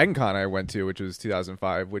first Dragon Con I went to, which was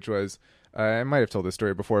 2005, which was... I might have told this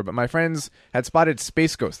story before, but my friends had spotted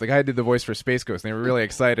Space Ghost. The guy who did the voice for Space Ghost, and they were really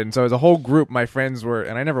excited. And so as a whole group, my friends were...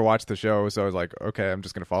 And I never watched the show, so I was like, okay, I'm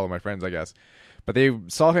just going to follow my friends, I guess. But they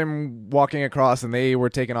saw him walking across, and they were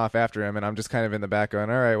taking off after him, and I'm just kind of in the back going,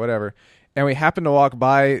 all right, whatever. And we happened to walk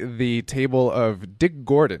by the table of Dick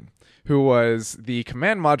Gordon, who was the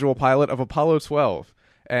command module pilot of Apollo 12.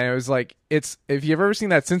 And it was like, if you've ever seen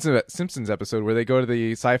that Simpsons episode where they go to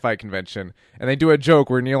the sci-fi convention and they do a joke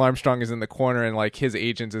where Neil Armstrong is in the corner and like his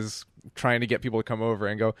agent is trying to get people to come over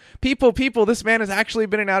and go, people, this man has actually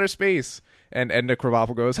been in outer space. And Edna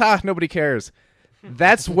Krabappel goes, nobody cares.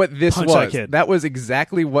 That's what this was. That was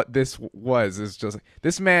exactly what this was. It's just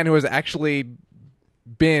this man who has actually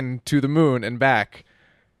been to the moon and back,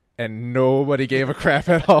 and nobody gave a crap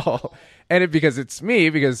at all. And because it's me,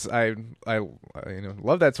 because I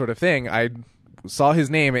love that sort of thing. I saw his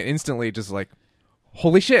name and instantly just like,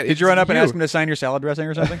 holy shit! Did you run up and ask him to sign your salad dressing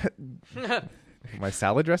or something? My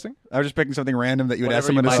salad dressing? I was just picking something random that you would ask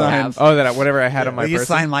someone to sign. Have. Oh, whatever I had on my person. Will you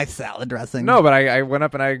sign my salad dressing? No, but I went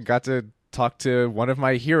up and I got to talk to one of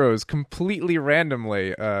my heroes completely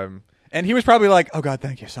randomly. And he was probably like, "Oh God,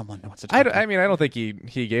 thank you. Someone wants to talk." I mean, I don't think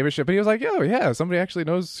he gave a shit, but he was like, "Oh yeah, somebody actually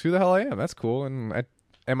knows who the hell I am. That's cool." And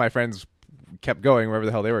my friends kept going wherever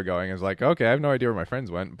the hell they were going. I was like, "Okay, I have no idea where my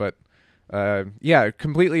friends went," but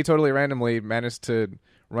completely, totally randomly managed to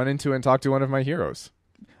run into and talk to one of my heroes.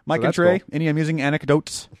 Mike and Trey, cool. Any amusing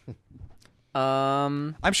anecdotes?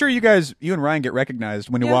 I'm sure you and Ryan get recognized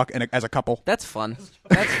when you walk as a couple. That's fun.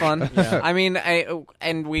 Yeah. I mean,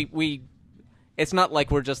 we It's not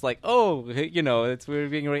like we're just like, oh, we're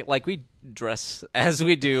being like we dress as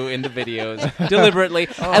we do in the videos deliberately.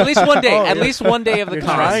 At least one day. At least one day of the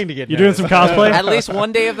con. Trying to get You're doing some cosplay? At least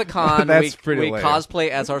one day of the con, That's we pretty lame. cosplay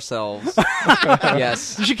as ourselves.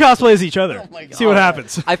 Yes. You should cosplay as each other. See what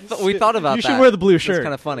happens. We thought about that. You should wear the blue shirt. It's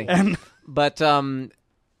kind of funny. And But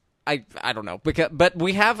I don't know, but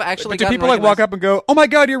we have actually. But do gotten people like walk recognized- up and go, "Oh my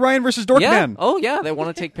God, you're Ryan versus Dorkman"? Yeah. Oh yeah, they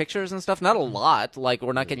want to take pictures and stuff. Not a lot. Like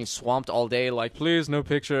we're not getting swamped all day. Like please, no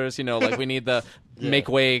pictures. Like we need the make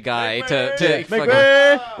way guy to Make fucking-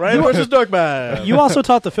 way! Ryan versus Dorkman. you also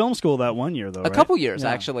taught the film school that one year, though, A right? couple years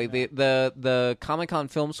Yeah. actually. The Comic-Con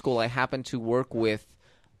Film School I happened to work with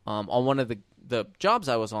on one of the jobs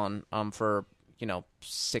I was on for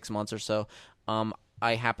 6 months or so.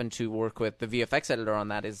 I happened to work with the VFX editor on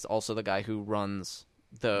that. Is also the guy who runs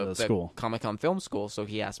the school. Comic-Con Film School. So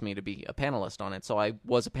he asked me to be a panelist on it. So I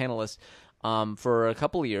was a panelist for a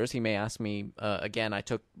couple of years. He may ask me again. I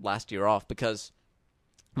took last year off because,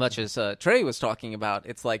 much as Trey was talking about,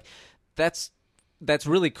 it's like that's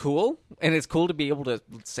really cool, and it's cool to be able to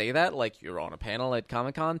say that, like you're on a panel at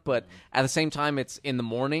Comic-Con, but at the same time, it's in the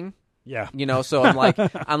morning. Yeah. So I'm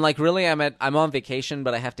like, really, I'm on vacation,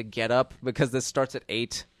 but I have to get up because this starts at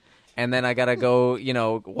 8, and then I gotta go,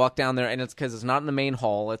 walk down there, and it's because it's not in the main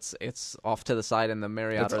hall. It's off to the side in the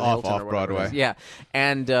Marriott It's or the off Hilton or whatever it Broadway. is. Yeah,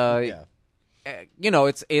 and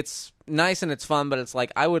it's nice and it's fun, but it's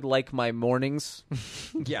like I would like my mornings.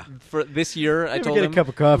 Yeah. For this year, I Maybe told get him a cup of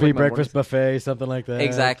I would coffee, like my breakfast mornings. buffet, something like that.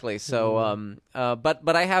 Exactly. So,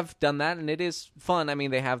 but I have done that, and it is fun. I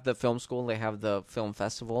mean, they have the film school, they have the film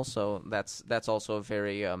festival, so that's also a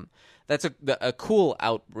very that's a cool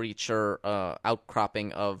outreach or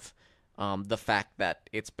outcropping of the fact that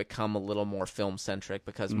it's become a little more film centric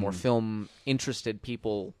because more film interested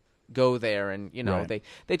people go there, and Right.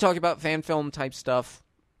 they talk about fan film type stuff,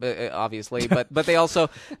 obviously, but they also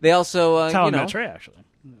That's how I you know met Trey, actually.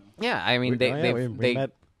 yeah. I mean, we they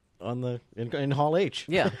met on the in Hall H.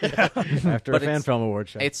 yeah. After But a fan it's- film award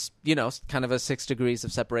show. It's kind of a 6 degrees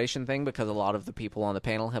of separation thing because a lot of the people on the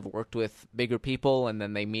panel have worked with bigger people, and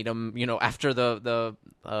then they meet them, after the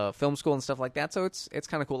film school and stuff like that. So it's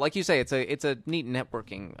kind of cool. Like you say, it's a neat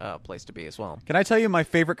networking place to be as well. Can I tell you my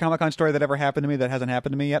favorite Comic-Con story that ever happened to me that hasn't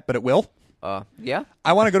happened to me yet, but it will? Yeah.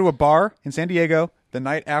 I want to go to a bar in San Diego the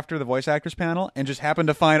night after the voice actors panel and just happen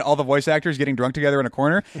to find all the voice actors getting drunk together in a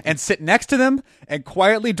corner and sit next to them and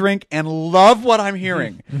quietly drink and love what I'm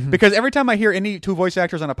hearing. Because every time I hear any two voice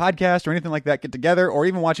actors on a podcast or anything like that get together, or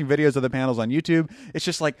even watching videos of the panels on YouTube, it's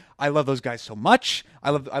just like, I love those guys so much. I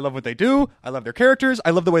love what they do. I love their characters.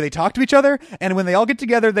 I love the way they talk to each other. And when they all get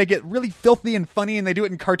together, they get really filthy and funny, and they do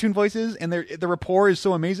it in cartoon voices, and the rapport is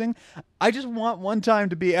so amazing. I just want one time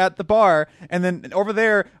to be at the bar, and then over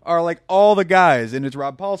there are like all the guys, and it's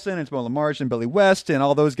Rob Paulson, and it's Mo LaMarche, and Billy West, and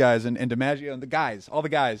all those guys, and DiMaggio, and all the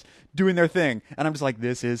guys doing their thing, and I'm just like,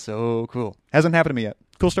 this is so cool. Hasn't happened to me yet.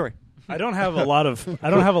 Cool story. I don't have a lot of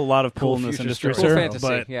pull in this future industry, story. sir, Cool fantasy,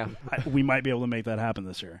 but yeah. we might be able to make that happen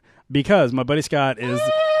this year because my buddy Scott is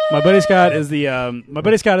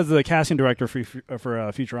the casting director for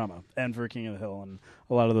Futurama and for King of the Hill and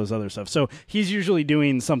a lot of those other stuff. So he's usually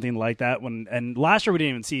doing something like that. And last year we didn't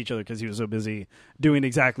even see each other because he was so busy doing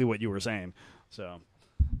exactly what you were saying. So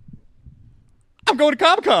I'm going to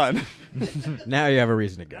Comic-Con. Now you have a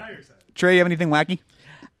reason to go. Trey, you have anything wacky?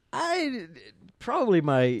 Probably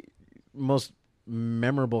my most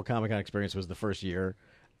memorable Comic-Con experience was the first year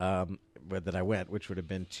that I went, which would have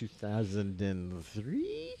been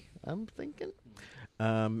 2003, I'm thinking.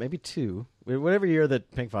 Maybe 2. Whatever year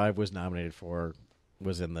that Pink 5 was nominated for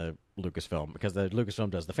was in the Lucasfilm, because the Lucasfilm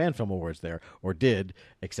does the Fan Film Awards there, or did,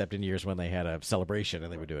 except in years when they had a Celebration,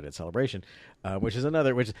 and they would do it at Celebration, which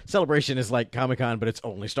Celebration is like Comic-Con, but it's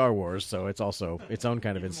only Star Wars, so it's also its own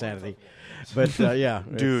kind of insanity. But, yeah.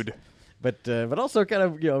 Dude. But also kind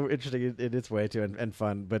of interesting in its way too, and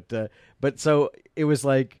fun. But so it was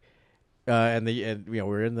like, we're in the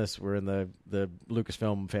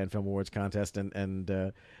Lucasfilm Fan Film Awards contest, and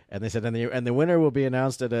they said and the winner will be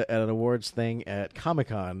announced at an awards thing at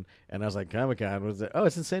Comic-Con, and I was like, Comic-Con, was it? Oh,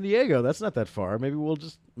 it's in San Diego. That's not that far. Maybe we'll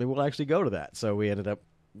actually go to that. So we ended up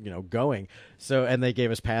going. So, and they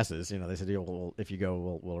gave us passes. They said, if you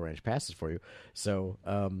go, we'll arrange passes for you. So,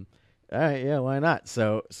 all right, yeah, why not?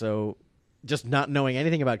 So. Just not knowing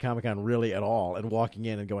anything about Comic-Con really at all, and walking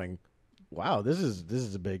in and going, "Wow, this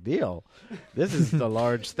is a big deal. This is a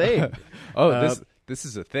large thing." This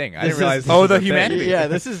is a thing. I didn't realize. the this was a humanity. thing. Yeah,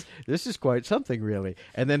 this is quite something, really.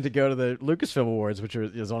 And then to go to the Lucasfilm Awards, which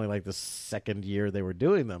is only like the second year they were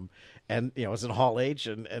doing them, and it was in Hall H,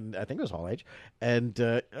 and I think it was Hall H, and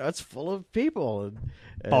it's full of people. And,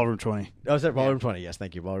 Ballroom 20. Oh, is that Ballroom 20? Yes,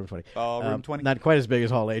 thank you, Ballroom 20. Ballroom 20. Not quite as big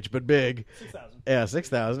as Hall H, but big. 6,000. Yeah,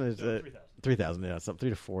 6,000 is 3,000. Yeah, 3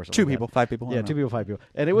 to 4. Two people, 5 people. I Yeah, don't 2 know. people, 5 people,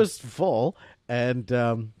 and it was full. And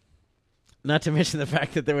not to mention the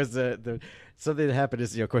fact that there was something that happened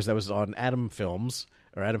is, of course, that was on Adam Films.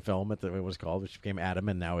 Or Adam Film, it was called, which became Adam,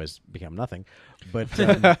 and now has become nothing, but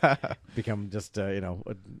become just a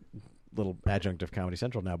little adjunct of Comedy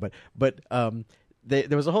Central now. But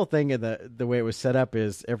there was a whole thing in the way it was set up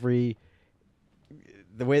is the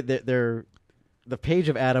way the page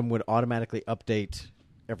of Adam would automatically update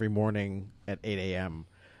every morning at 8 a.m.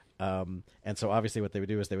 And so obviously what they would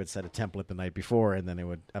do is they would set a template the night before, and then they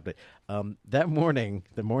would update. That morning,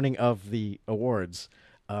 the morning of the awards.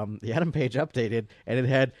 The Adam page updated, and it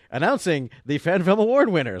had announcing the Fan Film Award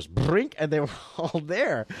winners. Brink, and they were all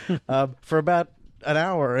there for about an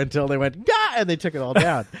hour until they went, Gah! And they took it all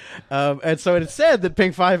down. And so it said that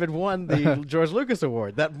Pink 5 had won the George Lucas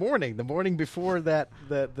Award that morning, the morning before that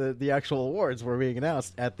the actual awards were being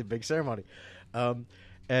announced at the big ceremony.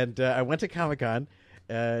 And I went to Comic-Con.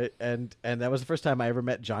 And that was the first time I ever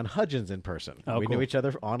met John Hudgens in person. We knew each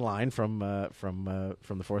other online from the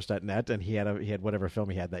Force.net, and he had whatever film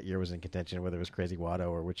he had that year was in contention, whether it was Crazy Watto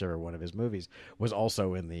or whichever one of his movies was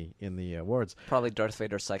also in the awards. Probably Darth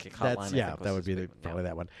Vader's Psychic Hotline. That would be probably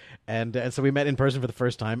that one. And so we met in person for the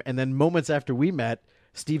first time, and then moments after we met,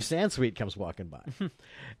 Steve Sansweet comes walking by,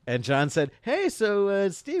 and John said, "Hey, so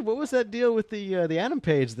Steve, what was that deal with the Adam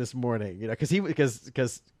page this morning?"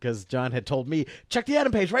 Because John had told me, "Check the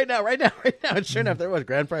Adam page right now." And sure enough, there was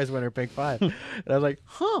grand prize winner Pink 5, and I was like,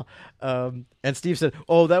 "Huh." And Steve said,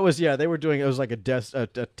 "Oh, that was they were doing it was like a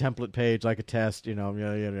template page, like a test,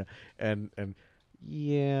 and."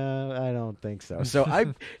 Yeah, I don't think so. So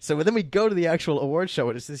then we go to the actual award show,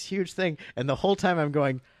 and it's this huge thing, and the whole time I'm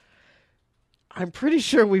going, I'm pretty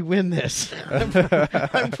sure we win this.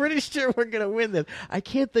 I'm pretty sure we're going to win this. I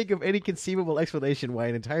can't think of any conceivable explanation why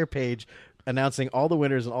an entire page announcing all the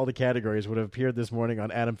winners in all the categories would have appeared this morning on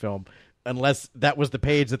Adam Film, unless that was the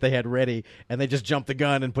page that they had ready and they just jumped the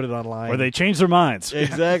gun and put it online. Or they changed their minds.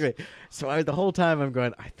 Exactly. So the whole time I'm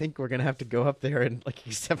going, I think we're going to have to go up there and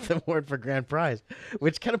accept the award for grand prize,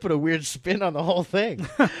 which kind of put a weird spin on the whole thing.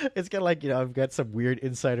 It's kind of like, I've got some weird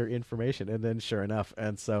insider information, and then sure enough.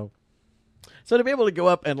 And so to be able to go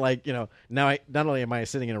up and now not only am I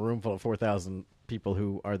sitting in a room full of 4,000 people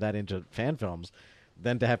who are that into fan films,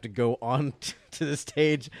 then to have to go on to the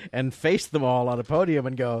stage and face them all on a podium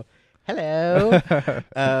and go, hello.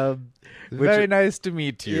 Very nice to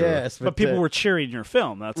meet you. Yes, but people were cheering your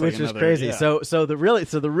film. That's which like is crazy. Yeah. So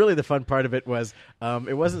the fun part of it was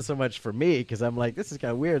it wasn't so much for me because I'm like, this is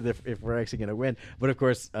kind of weird if we're actually going to win. But of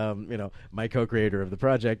course, my co-creator of the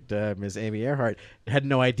project, Ms. Amy Earhart, had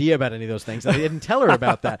no idea about any of those things. And I didn't tell her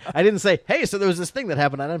about that. I didn't say, hey, so there was this thing that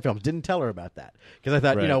happened on Films. Didn't tell her about that because I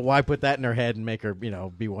thought, Right. Why put that in her head and make her,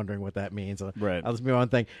 be wondering what that means. Right. I'll just be my own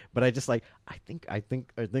thing. But I just I think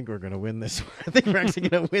we're going to win this. I think we're actually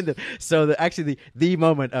going to win this. So the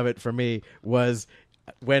moment of it for me was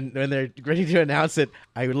when they're ready to announce it,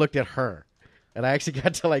 I looked at her. And I actually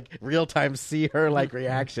got to real time see her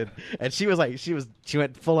reaction, and she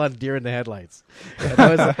went full on deer in the headlights, and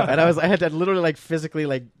I had to literally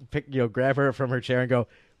physically grab her from her chair and go,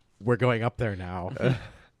 "We're going up there now.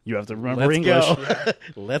 You have to remember Let's English. go.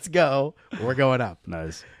 Let's go. We're going up."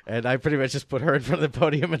 Nice. And I pretty much just put her in front of the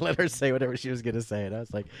podium and let her say whatever she was going to say, and I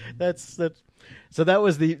was like, "That's." So that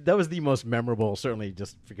was the most memorable, certainly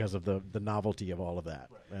just because of the novelty of all of that,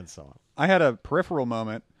 and so on. I had a peripheral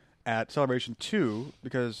moment at Celebration 2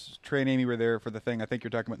 because Trey and Amy were there for the thing I think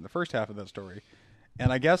you're talking about in the first half of that story.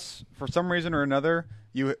 And I guess for some reason or another,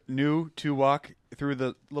 you knew to walk through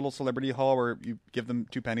the little celebrity hall where you give them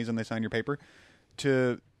 2 pennies and they sign your paper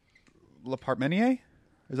to Le Parmentier?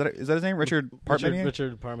 Is that his name? Richard Parmentier?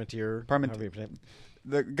 Richard Parmentier.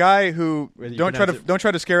 The guy who Whether you don't pronounce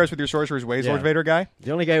try to scare us with your sorcerer's ways, Yeah. Lord Vader guy. The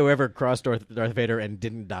only guy who ever crossed Darth Vader and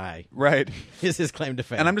didn't die Right. is his claim to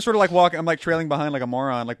fame. And I'm just sort of walking, I'm trailing behind like a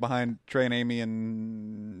moron, behind Trey and Amy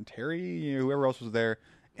and Terry, whoever else was there.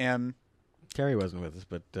 And Terry wasn't with us,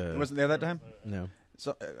 but wasn't there that time? no.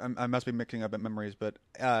 So I must be mixing up memories, but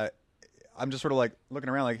I'm just sort of looking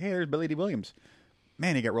around hey, there's Billy D. Williams.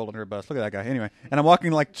 Man, he got rolled under a bus. Look at that guy. Anyway, and I'm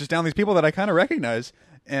walking just down these people that I kind of recognize,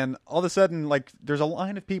 and all of a sudden, there's a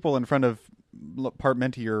line of people in front of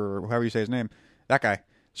Parmentier or however you say his name, that guy,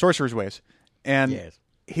 Sorcerer's Ways, and Yes.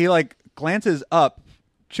 he glances up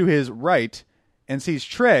to his right and sees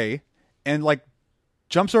Trey, and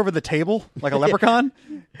jumps over the table like a leprechaun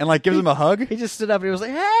and like gives him a hug. He just stood up and he was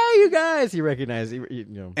like, "Hey, you guys!" He recognized, you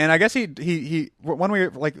know. And I guess he one way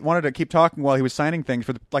like wanted to keep talking while he was signing things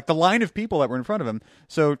for the line of people that were in front of him.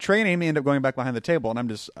 So Trey and Amy end up going back behind the table, and I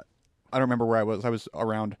don't remember where I was. I was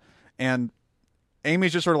around, and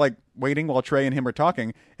Amy's just sort of like waiting while Trey and him are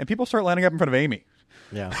talking, and people start lining up in front of Amy.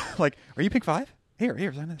 Yeah, like, are you pick 5?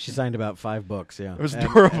 Here, sign this. She signed about 5 books. Yeah, it was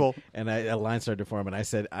adorable. And a line started to form, and I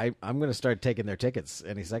said, "I'm going to start taking their tickets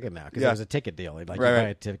any second now because it was a ticket deal. Like you buy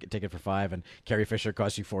a ticket for 5, and Carrie Fisher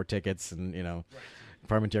costs you 4 tickets, and you know,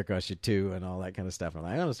 Parmentier costs you 2, and all that kind of stuff. And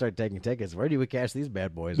I'm going to start taking tickets. Where do we cash these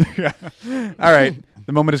bad boys? Yeah. All right,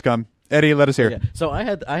 the moment has come. Eddie, let us hear. Yeah. So I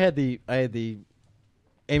had the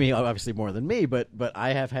Amy obviously more than me, but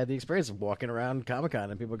I have had the experience of walking around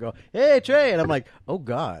Comic-Con and people go, "Hey, Trey," and I'm like, "Oh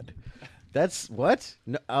God." That's what?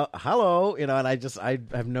 No, hello, you know, and I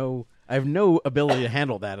have no ability to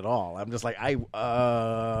handle that at all. I'm just like I'm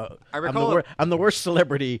the worst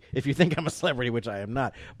celebrity. If you think I'm a celebrity, which I am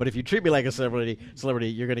not, but if you treat me like a celebrity,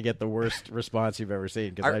 you're going to get the worst response you've ever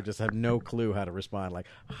seen because I just have no clue how to respond. Like,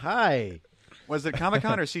 hi. Was it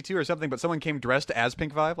Comic-Con or C2 or something? But someone came dressed as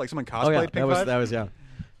Pink 5, like someone cosplayed Pink 5.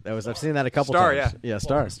 That was I've seen that a couple times. Yeah,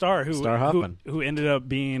 Star Hoffman, who ended up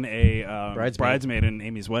being a bridesmaid in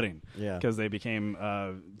Amy's wedding. Yeah, because they became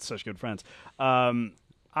such good friends.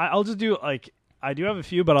 I'll just do like I do have a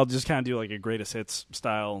few, but I'll just kind of do like a greatest hits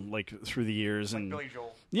style, like through the years like and Billy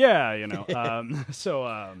Joel. Yeah, you know.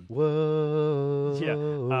 Whoa.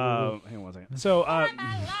 Yeah. Hang on one second. So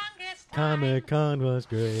Comic-Con was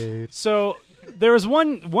great. So there was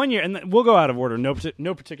one year, and we'll go out of order. No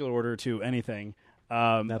particular order to anything.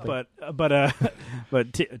 But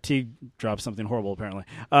T dropped something horrible apparently.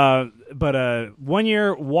 But 1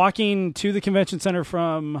 year walking to the convention center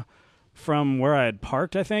from where I had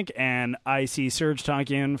parked, I think, and I see Serge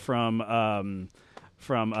Tankian from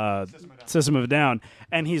System of a Down,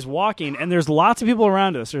 and he's walking, and there's lots of people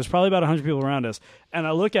around us. There's probably about 100 people around us, and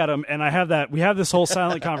I look at him, and we have this whole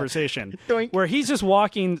silent conversation where he's just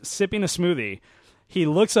walking, sipping a smoothie. He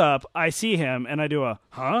looks up, I see him, and I do a,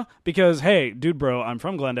 huh? Because, hey, dude, bro, I'm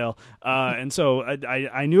from Glendale. And so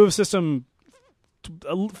I knew of System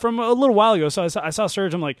from a little while ago. So I saw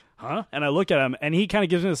Serge, I'm like, huh? And I look at him, and he kind of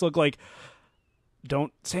gives me this look like,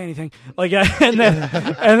 don't say anything. Like, and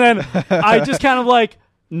then I just kind of like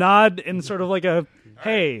nod in sort of like a,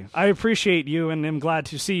 hey, I appreciate you, and I'm glad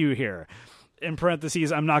to see you here. In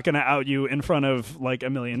parentheses, I'm not going to out you in front of like a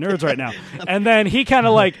million nerds right now. And then he kind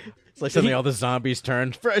of like, it's like suddenly all the zombies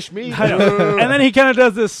turned fresh meat. I know. And then he kind of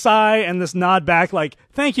does this sigh and this nod back like,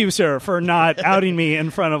 thank you, sir, for not outing me in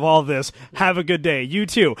front of all this. Have a good day. You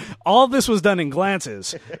too. All this was done in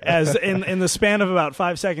glances. As in the span of about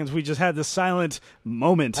 5 seconds, we just had this silent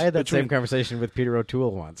moment. I had that same conversation with Peter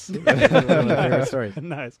O'Toole once. Sorry.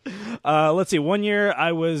 Nice. Let's see. One year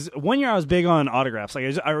I was big on autographs. Like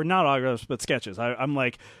not autographs, but sketches. I'm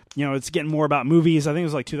like, you know, it's getting more about movies. I think it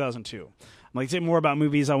was like 2002. I'm like, say more about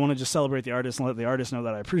movies. I want to just celebrate the artists and let the artists know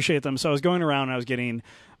that I appreciate them. So I was going around and I was getting,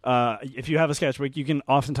 if you have a sketchbook, you can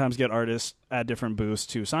oftentimes get artists at different booths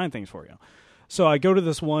to sign things for you. So I go to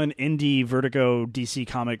this one indie Vertigo DC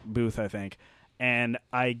comic booth, I think, and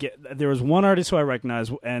there was one artist who I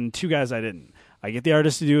recognized and 2 guys I didn't. I get the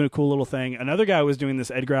artist to do a cool little thing. Another guy was doing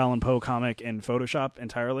this Edgar Allan Poe comic in Photoshop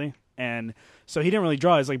entirely. And so he didn't really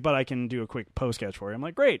draw. He's like, but I can do a quick Poe sketch for you. I'm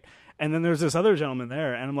like, great. And then there's this other gentleman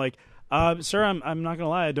there, and I'm like, sir, I'm not gonna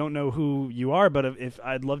lie, I don't know who you are, but if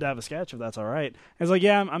I'd love to have a sketch, if that's all right. And he's like,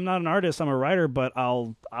 yeah, I'm not an artist, I'm a writer, but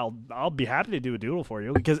I'll be happy to do a doodle for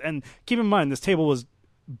you. And keep in mind, this table was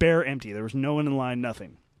bare empty. There was no one in line,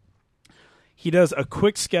 nothing. He does a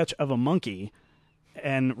quick sketch of a monkey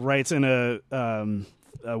and writes in a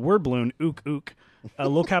word balloon, ook ook, a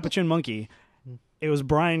little capuchin monkey. It was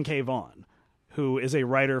Brian K. Vaughan, who is a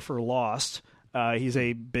writer for Lost. He's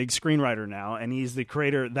a big screenwriter now, and he's the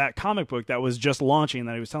creator. That comic book that was just launching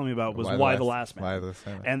that he was telling me about was Why the Last Man.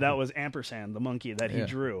 And that was Ampersand, the monkey that he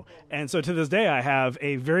drew. And so to this day, I have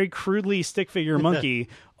a very crudely stick figure monkey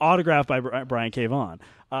autographed by Brian K. Vaughan.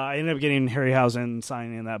 I ended up getting Harryhausen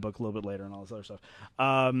signing in that book a little bit later and all this other stuff.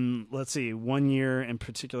 Let's see. 1 year in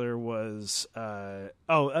particular was...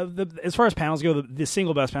 as far as panels go, the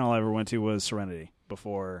single best panel I ever went to was Serenity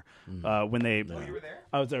before when they... Oh, you were there?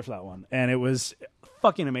 I was there for that one. And it was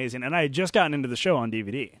fucking amazing. And I had just gotten into the show on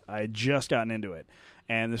DVD. I had just gotten into it.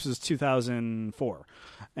 And this was 2004.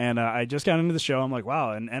 And I just got into the show. I'm like,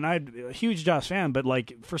 wow. And I'm a huge Joss fan, but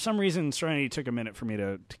like for some reason, Serenity took a minute for me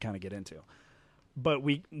to kind of get into. But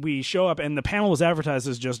we show up, and the panel was advertised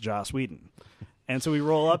as just Joss Whedon. And so we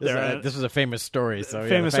roll up there. This was a famous story. So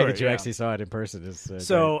famous the fact story, that you actually saw it in person is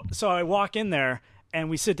so I walk in there, And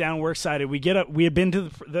we sit down, we're excited. We get up. We had been to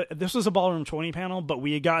this was a Ballroom 20 panel, but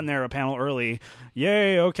we had gotten there a panel early.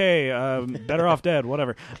 Yay! Okay, Better Off Dead,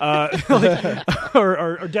 whatever,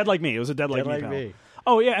 or Dead Like Me. It was a Dead Like Me panel.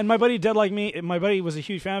 Oh yeah, and my buddy Dead Like Me. My buddy was a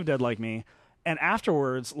huge fan of Dead Like Me. And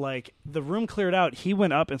afterwards, like the room cleared out, he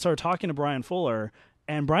went up and started talking to Brian Fuller.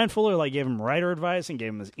 And Brian Fuller like gave him writer advice and gave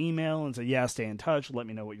him his email and said, "Yeah, stay in touch. Let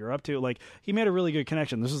me know what you're up to." Like he made a really good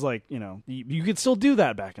connection. This is like you could still do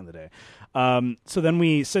that back in the day. So then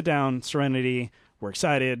we sit down, Serenity. We're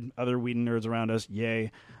excited. Other Whedon nerds around us,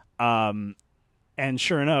 yay! And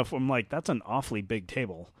sure enough, I'm like, that's an awfully big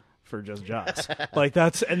table for just Joss. Like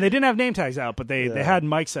and they didn't have name tags out, but they had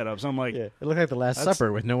mic set up. So I'm like, it looked like the Last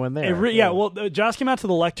Supper with no one there. Well, Joss came out to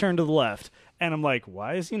the lectern to the left. And I'm like,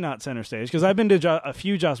 why is he not center stage? Because I've been to a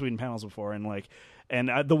few Joss Whedon panels before, and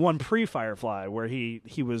the one pre-Firefly where he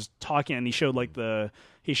was talking and he showed the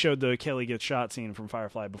Kelly gets shot scene from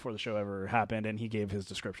Firefly before the show ever happened, and he gave his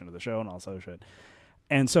description of the show and all this other shit.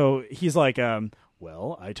 And so he's like,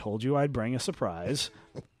 well, I told you I'd bring a surprise.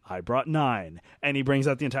 I brought 9, and he brings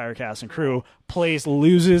out the entire cast and crew. Place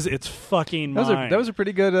loses its fucking mind. That was a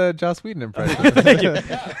pretty good Joss Whedon impression. Thank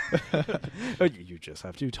you. You just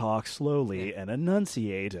have to talk slowly and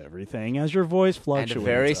enunciate everything as your voice fluctuates. And a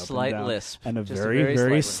very slight lisp. And a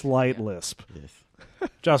very slight lisp. Yes.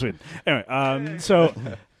 Joss Whedon. Anyway, so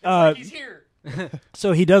like he's here.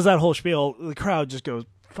 So he does that whole spiel. The crowd just goes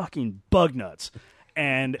fucking bug nuts,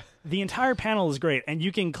 and the entire panel is great, and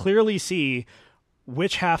you can clearly see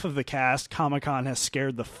which half of the cast Comic-Con has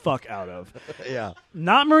scared the fuck out of. Yeah.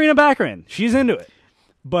 Not Marina Baccarin. She's into it.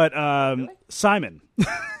 But Simon.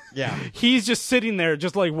 Yeah. He's just sitting there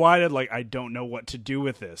just like wide-eyed, like, I don't know what to do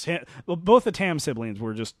with this. Both the Tam siblings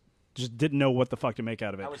were just didn't know what the fuck to make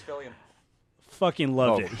out of it. How was Fillion? Fucking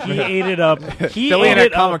loved it. He ate it up. Fillion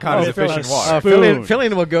at Comic-Con is a fish and water.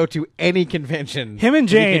 Fillion will go to any convention. Him and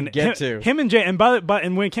Jane him and Jane.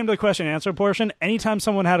 And when it came to the question and answer portion, anytime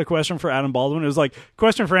someone had a question for Adam Baldwin, it was like,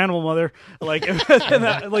 question for Animal Mother, like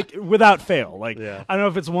like without fail. Like I don't know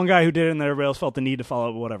if it's one guy who did it and everybody else felt the need to follow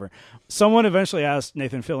up, whatever. Someone eventually asked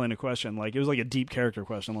Nathan Fillion a question, like it was like a deep character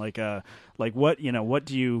question, like what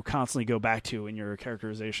do you constantly go back to in your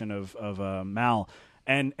characterization of Mal?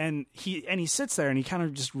 And he sits there and he kind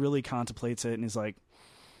of just really contemplates it, and he's like,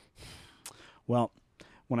 well,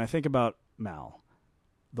 when I think about Mal,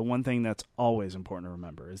 the one thing that's always important to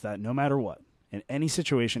remember is that no matter what, in any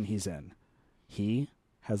situation he's in, he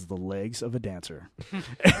has the legs of a dancer.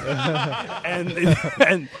 and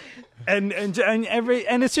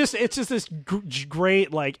it's just this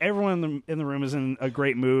great, like, everyone in the room is in a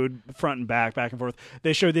great mood, front and back and forth.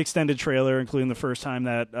 They showed the extended trailer, including the first time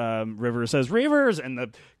that Rivers says Reavers, and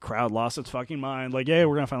the crowd lost its fucking mind. Like, yeah,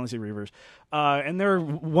 we're gonna finally see Reavers. And there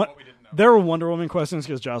were Wonder Woman questions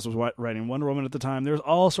because Joss was writing Wonder Woman at the time. There was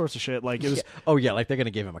all sorts of shit. Like it was. Oh yeah, like they're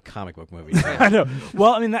gonna give him a comic book movie. I know.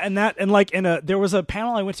 Well, I mean, there was a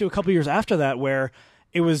panel I went to a couple years after that where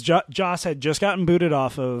it was Joss had just gotten booted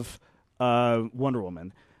off of Wonder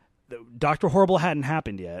Woman. Dr. Horrible hadn't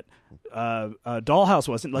happened yet. Dollhouse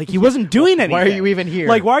wasn't, like, he wasn't doing anything. Why are you even here?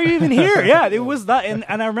 Like, why are you even here? Yeah, it was that, and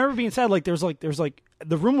I remember being sad. Like, there's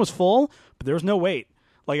the room was full, but there was no wait.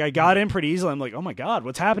 Like, I got in pretty easily. I'm like, oh my god,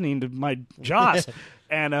 what's happening to my Joss?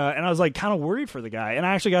 and I was like kind of worried for the guy. And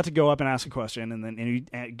I actually got to go up and ask a question, and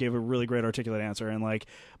he gave a really great articulate answer. And like,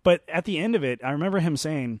 but at the end of it, I remember him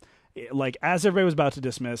saying, like, as everybody was about to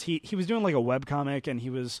dismiss, he was doing like a webcomic, and he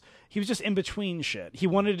was just in between shit. He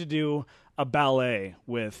wanted to do a ballet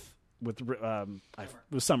with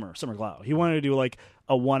Summer Glau. He wanted to do like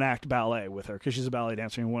a 1-act ballet with her because she's a ballet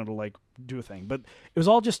dancer and he wanted to like do a thing. But it was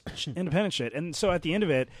all just independent shit. And so at the end of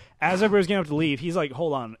it, as everybody was getting up to leave, he's like,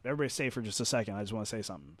 hold on, everybody stay for just a second. I just want to say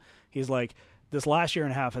something. He's like, this last year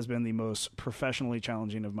and a half has been the most professionally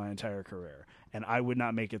challenging of my entire career, and I would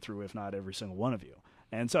not make it through if not every single one of you.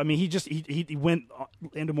 And so, I mean, he went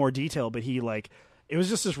into more detail, but he like, it was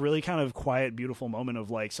just this really kind of quiet, beautiful moment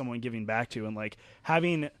of like someone giving back to, and like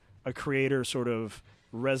having a creator sort of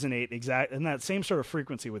resonate in that same sort of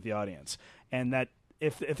frequency with the audience. And that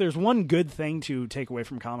if there's one good thing to take away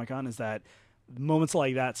from Comic-Con is that moments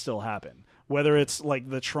like that still happen. Whether it's like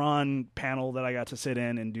the Tron panel that I got to sit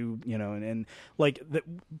in and do, and like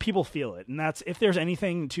people feel it. And that's, if there's any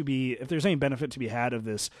benefit to be had of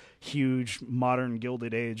this huge modern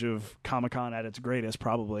Gilded Age of Comic-Con at its greatest,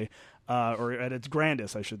 probably, or at its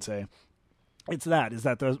grandest, I should say, is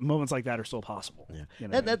that those moments like that are still possible.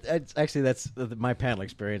 Yeah. That's my panel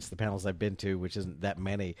experience. The panels I've been to, which isn't that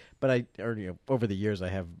many, but over the years I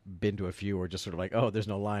have been to a few, or just sort of like, oh, there's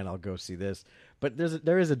no line, I'll go see this. But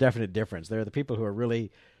there is a definite difference. There are the people who are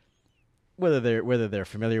really whether they're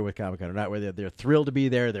familiar with Comic-Con or not, whether they're thrilled to be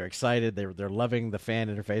there, they're excited, they're loving the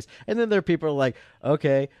fan interface, and then there are people who are like,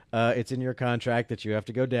 okay, it's in your contract that you have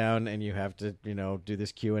to go down and you have to do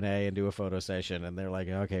this Q&A and do a photo session, and they're like,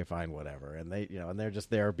 okay, fine, whatever, and they're just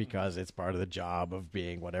there because it's part of the job of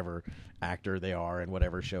being whatever actor they are in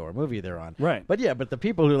whatever show or movie they're on. Right. But the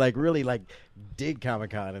people who really dig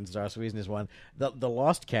Comic-Con, and Joss Whedon is one. The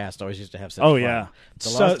Lost Cast always used to have such fun. Yeah. The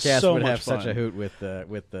Lost Cast would have fun. such a hoot with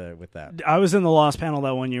that. I was in the Lost panel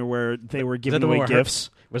that one year where they were giving away gifts.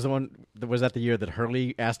 Was that the year that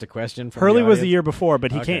Hurley asked a question? From Hurley the was the audience? year before,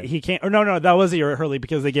 but he can't. Or no, that was the year Hurley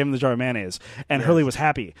because they gave him the jar of mayonnaise, and Hurley was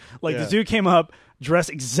happy. The dude came up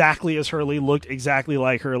dressed exactly as Hurley, looked exactly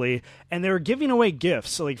like Hurley, and they were giving away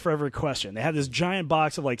gifts for every question. They had this giant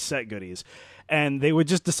box of set goodies, and they would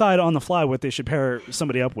just decide on the fly what they should pair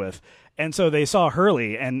somebody up with. And so they saw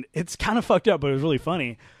Hurley, and it's kind of fucked up, but it was really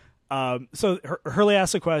funny. So Hurley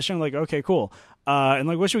asked a question, okay, cool. And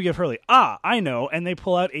what should we give Hurley? I know. And they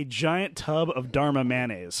pull out a giant tub of Dharma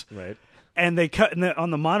mayonnaise. Right. And they cut on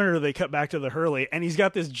the monitor. They cut back to the Hurley, and he's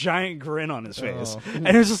got this giant grin on his face, and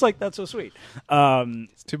it was just that's so sweet.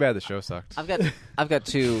 It's too bad the show sucked. I've got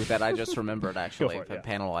two that I just remembered actually,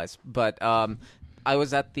 panel-wise. But I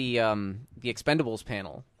was at the Expendables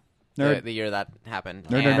panel the year that happened.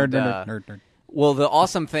 Nerd. Well, the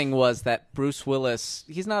awesome thing was that Bruce Willis,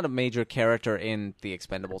 he's not a major character in the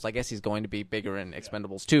Expendables. I guess he's going to be bigger in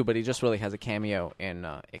Expendables 2, but he just really has a cameo in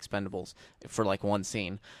Expendables for one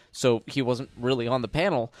scene. So he wasn't really on the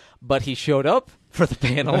panel, but he showed up for the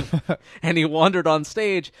panel, and he wandered on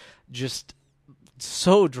stage just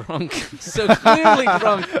so drunk, so clearly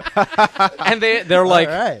drunk. And they're like,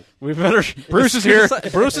 all right. We better. Bruce is here.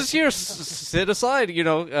 Bruce is here. Sit aside.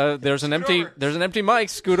 There's an empty mic.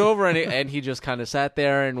 Scoot over, and he just kind of sat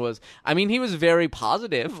there and was. I mean, he was very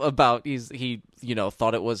positive about. He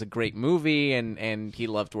thought it was a great movie, and he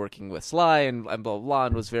loved working with Sly and blah blah blah,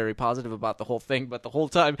 and was very positive about the whole thing. But the whole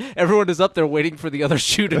time, everyone is up there waiting for the other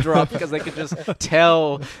shoe to drop because they could just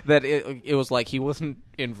tell that it was like he wasn't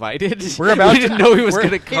invited. We didn't know he was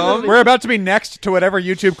going to come. We're about to be next to whatever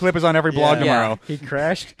YouTube clip is on every blog tomorrow. He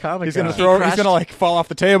crashed Comic-Con. He's gonna fall off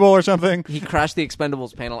the table or something. He crashed the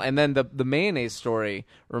Expendables panel, and then the mayonnaise story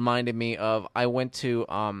reminded me of I went to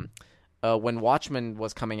when Watchmen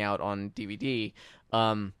was coming out on DVD.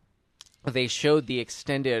 They showed the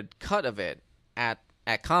extended cut of it at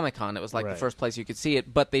Comic-Con. It was the first place you could see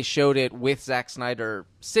it, but they showed it with Zack Snyder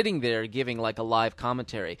sitting there giving a live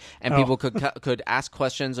commentary, and people could ask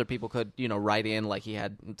questions, or people could write in he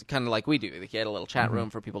had kind of like we do. He had a little chat room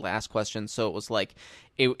for people to ask questions, so it was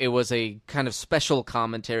it was a kind of special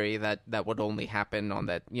commentary that would only happen on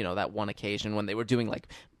that that one occasion when they were doing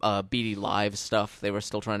BD Live stuff. They were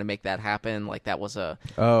still trying to make that happen. That was a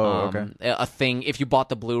thing. If you bought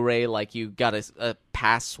the Blu-ray, you got a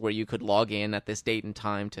pass where you could log in at this date and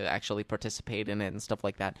time to actually participate in it and stuff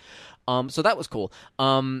like that. So that was cool.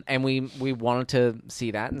 And we wanted to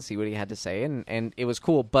see that and see what he had to say, and it was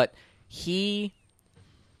cool. But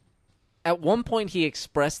at one point he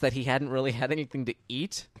expressed that he hadn't really had anything to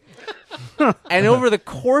eat. And over the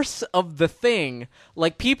course of the thing,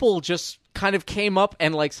 people just kind of came up,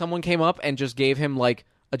 and someone came up and just gave him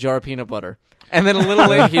a jar of peanut butter. And then a little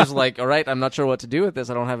later, he was like, all right, I'm not sure what to do with this.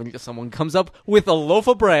 I don't have any. Someone comes up with a loaf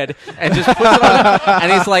of bread and just puts it on it. And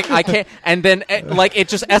he's like, I can't. And then, it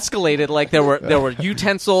just escalated. There were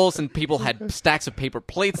utensils, and people had stacks of paper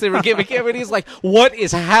plates they were giving him. And he's like, what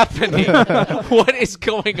is happening? What is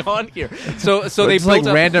going on here? So they it's built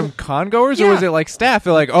up random con-goers, or was it staff?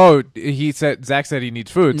 They're oh, Zach said he needs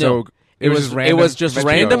food, no. so... It was just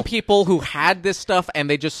random people who had this stuff, and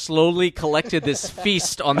they just slowly collected this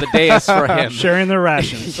feast on the dais for him. Sharing their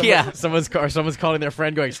rations. Someone's calling their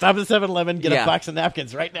friend going, stop at 7-Eleven, get a box of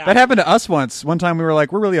napkins right now. That happened to us once. One time we were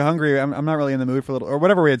we're really hungry. I'm not really in the mood for a little, or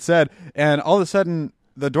whatever we had said. And all of a sudden,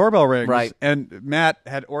 the doorbell rings. Right. And Matt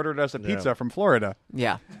had ordered us a pizza from Florida.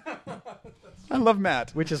 Yeah. I love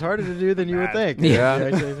Matt. Which is harder to do than you would think.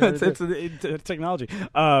 Yeah. It's technology.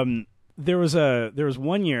 There was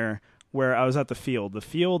 1 year where I was at the Field. The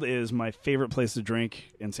Field is my favorite place to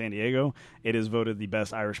drink in San Diego. It is voted the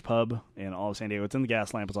best Irish pub in all of San Diego. It's in the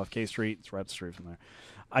Gas Lamp. It's off K Street. It's right up the street from there.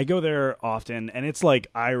 I go there often, and it's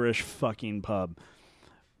Irish fucking pub.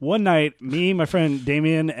 One night, me, my friend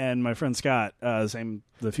Damien, and my friend Scott, the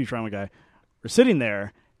Futurama guy, were sitting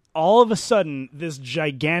there. All of a sudden, this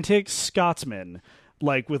gigantic Scotsman,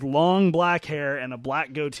 with long black hair and a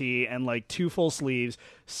black goatee and 2 full sleeves,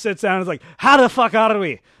 sits down and is like, how the fuck are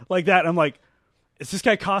we? Like that. I'm like, is this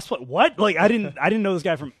guy cosplay? What? Like, I didn't know this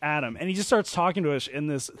guy from Adam. And he just starts talking to us in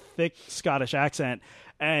this thick Scottish accent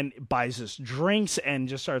and buys us drinks and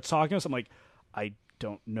just starts talking to us. I'm like, I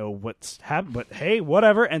don't know what's happened, but hey,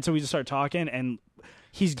 whatever. And so we just start talking, and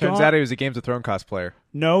Turns out he was a Games of Thrones cosplayer.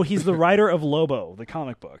 No, he's the writer of Lobo, the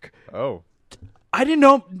comic book. Oh. I didn't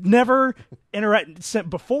know, never interact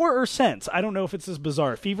before or since. I don't know if it's this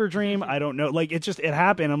bizarre fever dream. I don't know. Like, it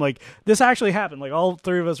happened. I'm like, this actually happened. Like, all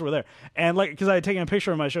three of us were there. And like, because I had taken a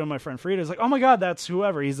picture of him, I showed my friend Frida. It's like, oh my God, that's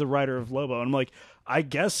whoever. He's the writer of Lobo. And I'm like, I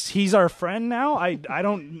guess he's our friend now. I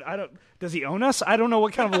don't, does he own us? I don't know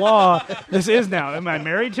what kind of law this is now. Am I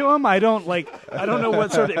married to him? I don't know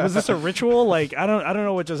what sort of, was this a ritual? Like, I don't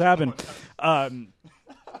know what just happened.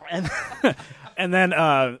 And then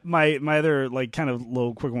my other like kind of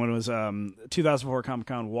little quick one was 2004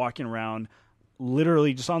 Comic-Con, walking around,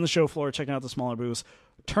 literally just on the show floor checking out the smaller booths.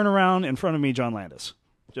 Turn around, in front of me, John Landis,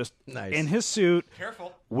 just nice. In his suit,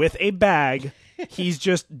 with a bag. He's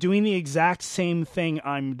just doing the exact same thing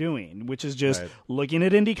I'm doing, which is just looking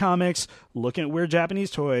at indie comics, looking at weird Japanese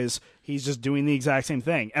toys. He's just doing the exact same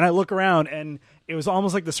thing. And I look around, and it was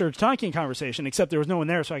almost like the Serge Tankian conversation, except there was no one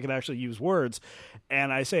there, so I could actually use words.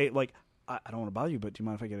 And I say, like, I don't want to bother you, but do you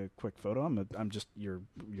mind if I get a quick photo? I'm just you're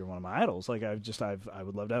one of my idols. Like, I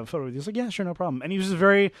would love to have a photo with you. He's like, yeah, sure, no problem. And he was just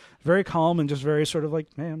very, very calm and just very sort of like,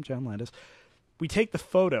 hey, I'm John Landis. We take the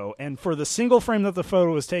photo, and for the single frame that the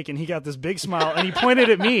photo was taken, he got this big smile, and he pointed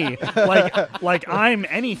at me like I'm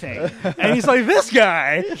anything. And he's like, this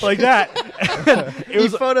guy, like that. He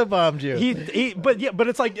photobombed you. But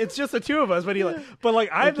it's like, it's just the two of us. But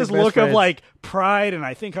I have this look of like pride, and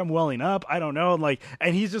I think I'm welling up. I don't know,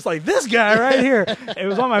 and he's just like, this guy right here. It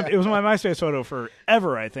was on my MySpace photo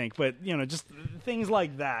forever, I think. But just things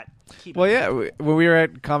like that. When we were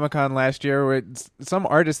at Comic-Con last year, with some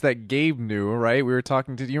artist that Gabe knew, right? We were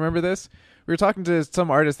talking to, do you remember this? We were talking to some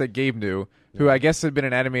artist that Gabe knew, who I guess had been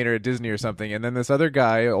an animator at Disney or something, and then this other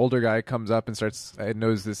guy, older guy, comes up and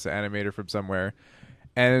knows this animator from somewhere,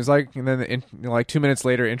 and it's like, and then like 2 minutes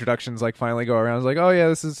later, introductions like finally go around. It's like, oh yeah,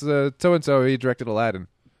 this is so and so. He directed Aladdin.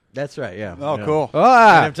 That's right. Yeah. Oh, cool.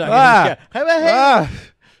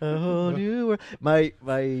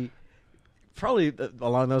 My probably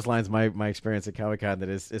along those lines, my experience at Comic-Con that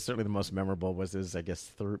is certainly the most memorable was I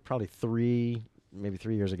guess probably 3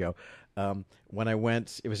 years ago, when I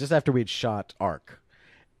went. It was just after we'd shot Ark,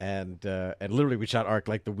 and literally we shot Ark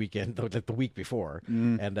like the week before,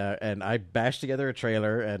 and I bashed together a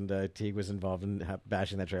trailer, and Teague was involved in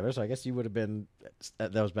bashing that trailer. So I guess you would have been.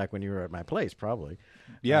 That was back when you were at my place, probably.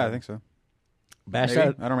 Yeah, I think so. Bashed Maybe?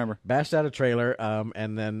 out, I don't remember. Bashed out a trailer,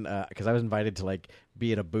 and then because I was invited to like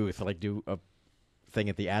be at a booth, like do a thing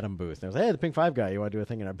at the Adam booth. And I was like, hey, the Pink 5 guy, you want to do a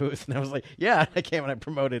thing in our booth? And I was like, yeah. I came and I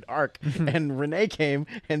promoted Ark, and Renee came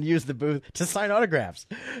and used the booth to sign autographs.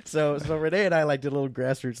 So Renee and I like did a little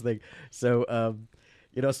grassroots thing. So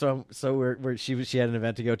she had an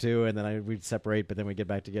event to go to, and then we'd separate, but then we get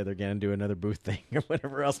back together again and do another booth thing or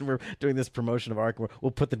whatever else. And we're doing this promotion of Ark.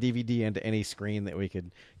 We'll put the DVD into any screen that we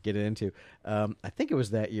could get it into. I think it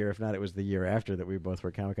was that year. If not, it was the year after that we both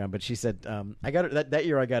were at Comic-Con. But she said, I got her that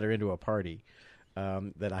year. I got her into a party.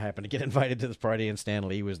 That I happened to get invited to this party, and Stan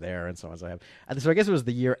Lee was there, and so on. So I guess it was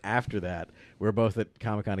the year after that we were both at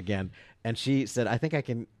Comic-Con again, and she said, "I think I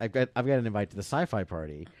can. I've got an invite to the sci-fi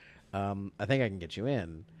party. I think I can get you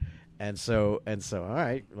in." And so, all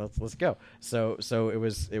right, let's go. So it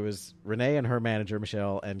was Renee and her manager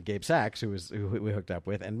Michelle and Gabe Sachs who we hooked up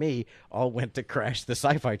with, and me all went to crash the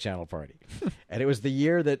Sci-Fi Channel party, and it was the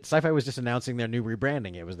year that Sci-Fi was just announcing their new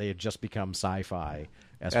rebranding. They had just become Sci-Fi.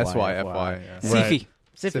 SYFY.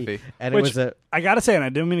 Siffy. And Which, it was I gotta say, and I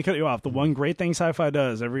didn't mean to cut you off, the one great thing Sci-Fi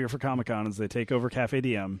does every year for Comic-Con is they take over Cafe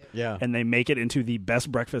Diem, and they make it into the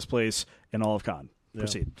best breakfast place in all of Con.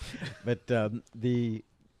 Proceed. But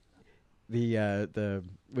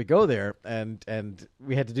we go there, and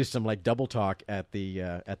we had to do some like double talk at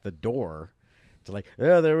the door to like,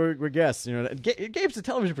 we're guests, Gabe's a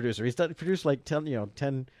television producer. He's produced like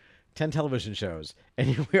 10 television shows,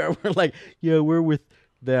 and we're like, we're with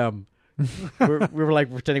them. we were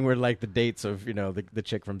like pretending we're like the dates of the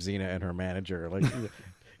chick from Xena and her manager, like.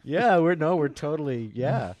 We're totally,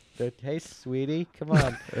 hey, sweetie, come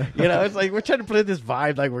on. It's like we're trying to play this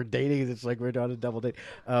vibe like we're dating. It's like we're on a double date.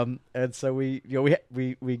 And so they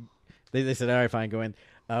said, all right, fine, go in.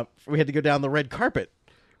 We had to go down the red carpet.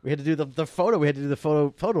 We had to do the photo. We had to do the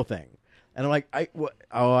photo thing. And I'm like,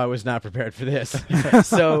 I was not prepared for this.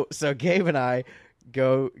 So Gabe and I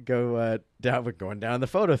go down. We're going down the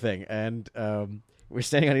photo thing, and we're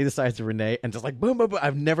standing on either sides of Renee, and just like boom, boom, boom.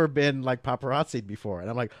 I've never been like paparazzi'd before, and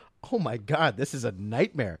I'm like, oh my God, this is a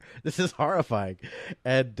nightmare. This is horrifying.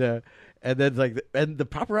 And then and the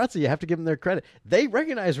paparazzi, you have to give them their credit. They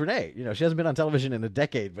recognize Renee. You know, she hasn't been on television in a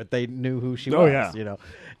decade, but they knew who she was. Yeah. You know,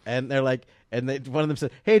 and they're like, one of them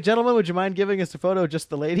said, "Hey, gentlemen, would you mind giving us a photo of just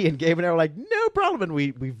the lady?" And Gabe and I were like, "No problem." And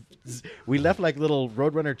we left like little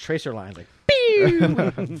Roadrunner tracer lines, like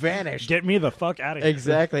vanished. Get me the fuck out of here.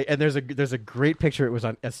 Exactly. And there's a great picture. It was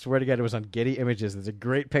on, I swear to God, it was on Getty Images. There's a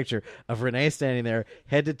great picture of Renee standing there,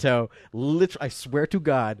 head to toe. I swear to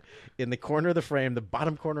God, in the corner of the frame, the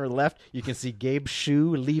bottom corner left, you can see Gabe's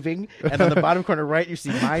shoe leaving, and on the bottom corner right, you see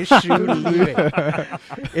my shoe leaving.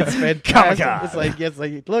 It's fantastic. It's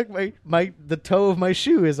like look, the toe of my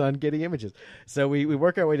shoe is on Getty Images. So we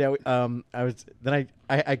work our way down.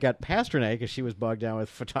 I got past Renee because she was bogged down with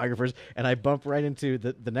photographers, and I bumped right into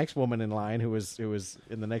the next woman in line who was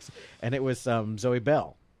in the next, and it was Zoe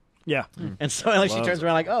Bell. Yeah. And so she turns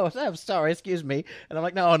around like, "Oh, I'm sorry, excuse me." And I'm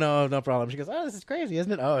like, no problem. She goes, "Oh, this is crazy,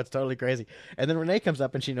 isn't it?" "Oh, it's totally crazy." And then Renee comes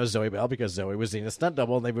up and she knows Zoe Bell because Zoe was Zena's stunt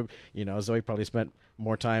double, and they would, Zoe probably spent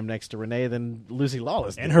more time next to Renee than Lucy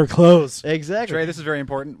Lawless did. And her clothes. Exactly. Trey, this is very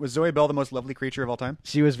important. Was Zoe Bell the most lovely creature of all time?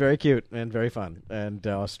 She was very cute and very fun, and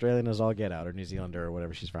Australian as all get out, or New Zealander, or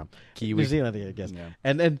whatever she's from. Kiwi. New Zealand, I guess. Yeah.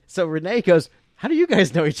 And then so Renee goes, "How do you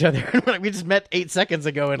guys know each other?" And we're like, "We just met 8 seconds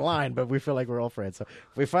ago in line, but we feel like we're all friends." So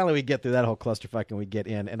we get through that whole clusterfuck and we get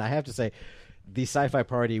in. And I have to say, the sci-fi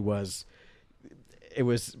party was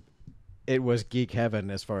geek heaven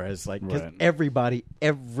as far as like, because everybody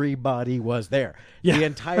was there. Yeah. The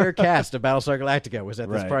entire cast of Battlestar Galactica was at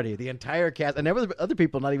this party. The entire cast, and other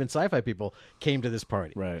people, not even sci-fi people, came to this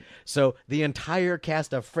party. Right. So the entire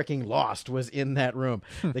cast of freaking Lost was in that room.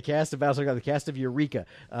 The cast of Battlestar Galactica, the cast of Eureka.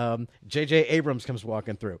 J.J. Abrams comes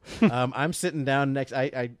walking through. I'm sitting down next.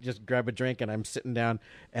 I just grab a drink and I'm sitting down,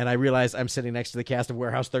 and I realize I'm sitting next to the cast of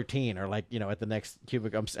Warehouse 13, or like at the next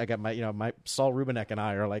cubicle. I got my Saul Rubinek and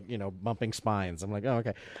I are like bumping spines. I'm like, oh,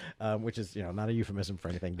 okay, which is not a euphemism for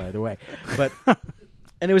anything, by the way, but.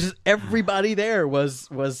 And it was just everybody there was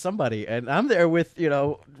somebody, and I'm there with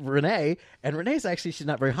Renee, and Renee's actually, she's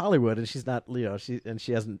not very Hollywood, and she's not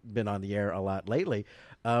she hasn't been on the air a lot lately,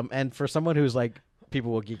 and for someone who's like,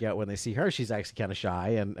 people will geek out when they see her, she's actually kind of shy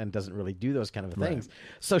and doesn't really do those kind of things.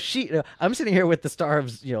 So I'm sitting here with the star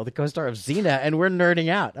of the co-star of Xena, and we're nerding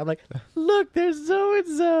out. I'm like, look, there's so and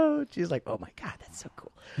so. She's like, oh my God, that's so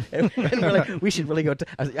cool. And we're like, we should really go.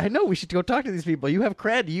 I know we should go talk to these people. You have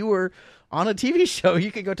cred. You were on a TV show. You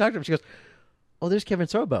can go talk to them. She goes, oh, there's Kevin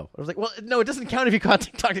Sorbo. I was like, well, no, it doesn't count if you talk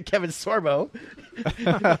to Kevin Sorbo.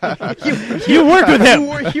 you worked with him.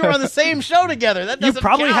 You were on the same show together. That doesn't You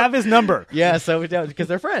probably count. have his number. Yeah, so because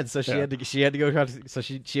they're friends. So she had to go talk to, so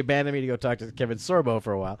she abandoned me to go talk to Kevin Sorbo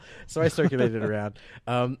for a while. So I circulated around.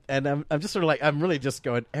 And I'm just sort of like, I'm really just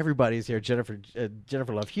going, everybody's here. Jennifer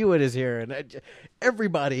Love Hewitt is here, and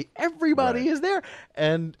everybody is there.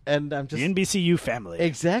 And I'm just the NBCU family.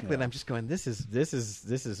 Exactly. Yeah. And I'm just going, this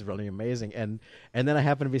is really amazing. And then I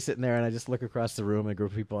happen to be sitting there, and I just look across the room at a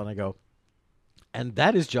group of people, and I go, and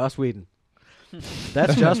that is Joss Whedon.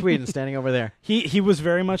 That's Joss Whedon standing over there. He was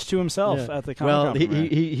very much to himself at the Comic-Con. Well,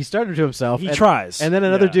 he started to himself. He tries. And then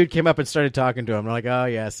another dude came up and started talking to him. I'm like, oh,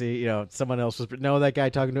 yeah, see, someone else was... No, that guy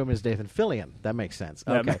talking to him is Nathan Fillion. That makes sense.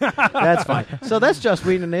 Okay, that's fine. So that's Joss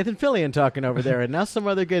Whedon and Nathan Fillion talking over there. And now some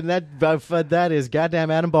other good... that is goddamn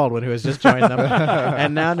Adam Baldwin, who has just joined them.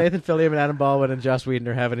 And now Nathan Fillion and Adam Baldwin and Joss Whedon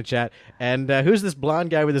are having a chat. And who's this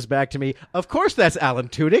blonde guy with his back to me? Of course that's Alan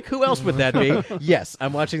Tudyk. Who else would that be? Yes,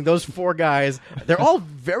 I'm watching those four guys. They're all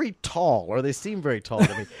very tall, or they seem very tall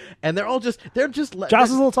to me, and they're just Joss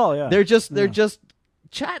is a little tall, yeah. They're just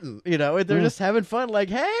chatting, they're just having fun,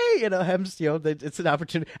 like, hey, it's an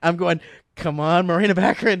opportunity. I'm going, come on, Marina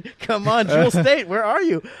Baccarin, come on, Jewel State, where are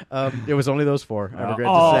you? It was only those four. I regret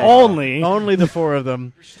to say, only the four of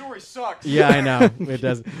them. Your story sucks. Yeah, I know it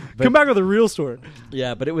does. Come back with a real story.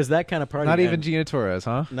 Yeah, but it was that kind of party. Not even Gina Torres,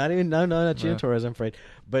 huh? Not even not Gina Torres, I'm afraid.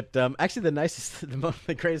 But actually,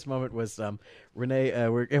 the greatest moment was Renee.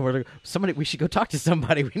 We're like, somebody. We should go talk to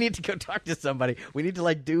somebody. We need to go talk to somebody. We need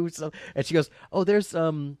to do some. And she goes, "Oh, there's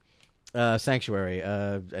Sanctuary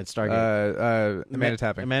and Stargate. Amanda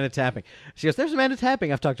Tapping. Amanda Tapping. She goes, "There's Amanda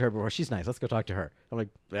Tapping. I've talked to her before. She's nice. Let's go talk to her." I'm like,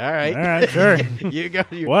 "All right, sure. you go.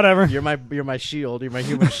 Whatever. You're my shield. You're my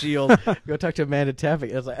human shield. Go talk to Amanda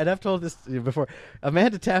Tapping." And I've told this before.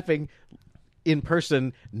 Amanda Tapping, in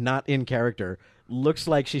person, not in character, looks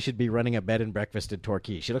like she should be running a bed and breakfast in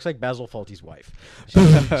Torquay. She looks like Basil Fawlty's wife.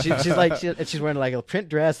 She's wearing like a print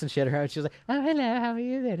dress, and she had her hair. And she was like, "Oh, hello, how are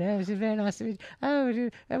you there? Oh, it's very nice to meet you.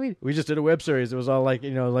 Oh, we just did a web series. It was all like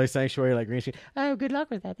like Sanctuary, like Green Street. Oh, good luck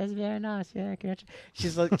with that. That's very nice. Yeah,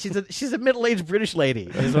 she's like she's a middle-aged British lady.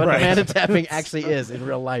 Is what Amanda Tapping actually is in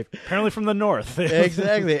real life. Apparently from the north.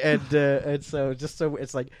 Exactly, and so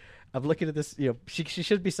it's like I'm looking at this. She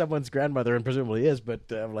should be someone's grandmother, and presumably is, but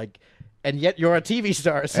like. And yet you're a TV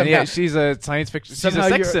star. Somehow. And yet she's a science fiction. She's a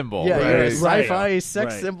sex symbol. Yeah, right? You're a sci-fi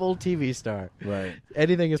sex symbol TV star. Right.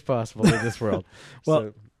 Anything is possible in this world. Well,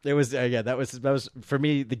 so it was that was for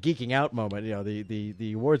me the geeking out moment.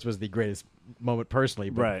 The awards was the greatest moment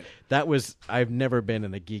personally. But that was I've never been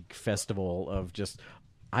in a geek festival of just.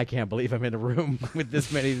 I can't believe I'm in a room with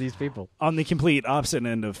this many of these people. On the complete opposite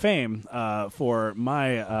end of fame, for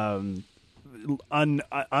my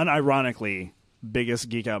unironically biggest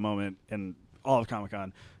geek out moment in all of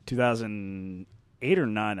Comic-Con, 2008 or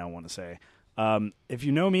 9, I want to say. If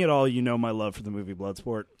you know me at all, you know my love for the movie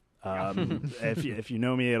Bloodsport. If you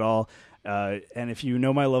know me at all, and if you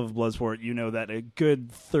know my love of Bloodsport, you know that a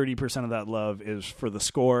good 30% of that love is for the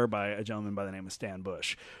score by a gentleman by the name of Stan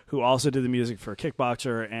Bush, who also did the music for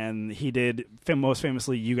Kickboxer, and he did most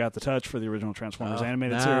famously "You Got the Touch" for the original Transformers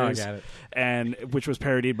animated series, I got it. and which was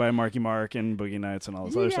parodied by Marky Mark and Boogie Nights and all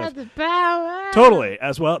this other stuff. The power. Totally,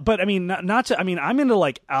 as well. But I mean, not to. I mean, I'm into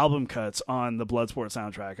like album cuts on the Bloodsport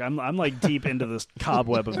soundtrack. I'm like deep into this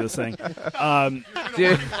cobweb of this thing.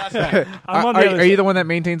 Dude, are you the one that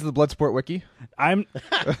maintains the Bloodsport wiki? I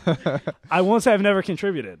won't say I've never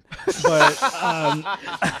contributed, but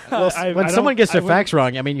when someone gets their facts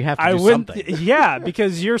wrong, I mean, you have to do something. Yeah,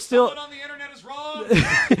 because you're still on the internet is wrong.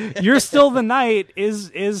 you're still the knight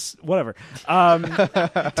is whatever.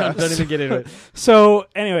 Don't even get into it. So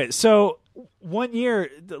anyway, one year,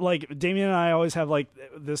 like Damien and I always have like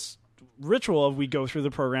this ritual of we go through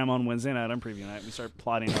the program on Wednesday night on preview night. We start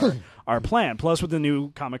plotting our plan. Plus, with the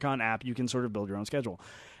new Comic-Con app, you can sort of build your own schedule.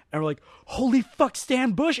 And we're like, holy fuck,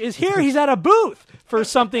 Stan Bush is here. He's at a booth for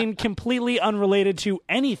something completely unrelated to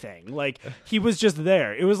anything. Like, he was just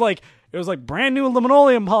there. It was like brand new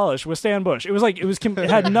linoleum polish with Stan Bush. It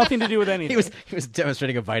had nothing to do with anything. He was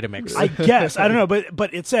demonstrating a Vitamix. I guess. I don't know.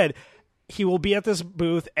 But it said he will be at this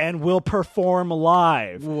booth and will perform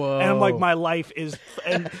live. Whoa. And I'm like, my life is,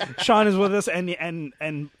 and Sean is with us, and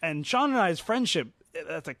Sean and I's friendship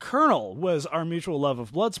at the kernel was our mutual love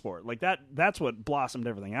of Bloodsport. Like that's what blossomed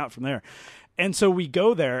everything out from there. And so we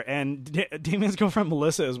go there, and Damien's girlfriend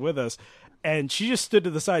Melissa is with us, and she just stood to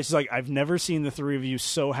the side. She's like, I've never seen the three of you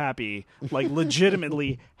so happy, like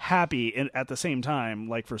legitimately happy at the same time,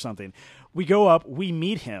 like for something. We go up, we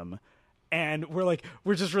meet him, and we're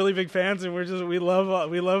just really big fans, and we just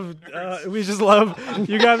love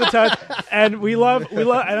You Got the Touch, and we love,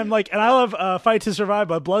 and I'm like, and I love Fight to Survive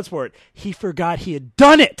by Bloodsport. He forgot he had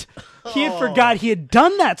done it. He had forgot he had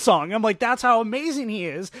done that song. I'm like, that's how amazing he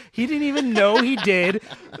is. He didn't even know he did.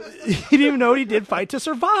 He didn't even know he did Fight to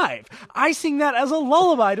Survive. I sing that as a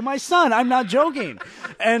lullaby to my son. I'm not joking.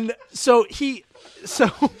 And so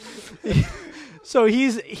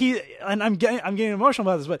and I'm getting emotional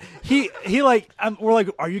about this, but we're like,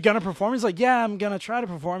 are you gonna perform? He's like, yeah, I'm gonna try to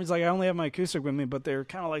perform. He's like, I only have my acoustic with me, but they're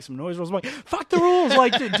kind of like some noise rules. I'm like, fuck the rules,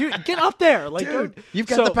 like, dude, get up there, like, dude, you've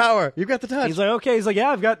got the power, you've got the touch. He's like, okay, he's like, yeah,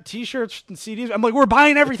 I've got T-shirts and CDs. I'm like, we're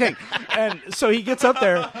buying everything, and so he gets up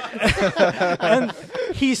there, and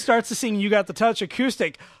he starts to sing "You Got the Touch"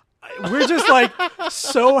 acoustic. We're just like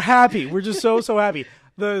so happy. We're just so happy.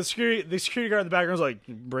 The security guard in the background is like,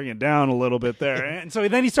 bring it down a little bit there, and so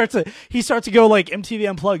then he starts to go like MTV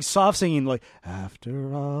Unplugged soft singing, like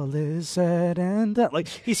after all is said and done. Like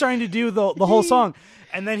he's starting to do the whole song,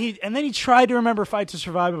 and then he tried to remember Fight to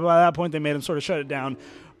Survive, but by that point they made him sort of shut it down.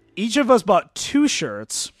 Each of us bought 2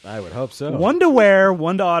 shirts. I would hope so. One to wear,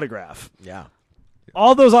 one to autograph. Yeah.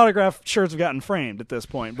 All those autograph shirts have gotten framed at this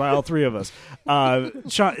point by all 3 of us.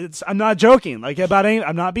 Sean, I'm not joking. Like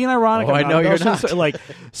I'm not being ironic. Oh, I know you're not. Like,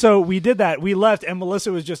 so we did that. We left, and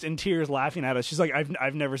Melissa was just in tears, laughing at us. She's like,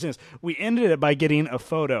 "I've never seen this." We ended it by getting a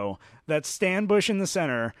photo that's Stan Bush in the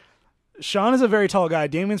center. Sean is a very tall guy.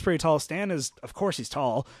 Damien's pretty tall. Stan is, of course, he's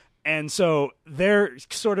tall. And so they're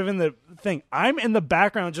sort of in the thing. I'm in the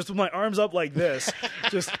background just with my arms up like this,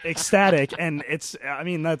 just ecstatic. And it's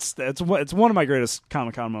one of my greatest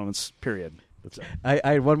Comic-Con moments, period. I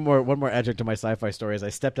had one more adjunct to my sci-fi story. As I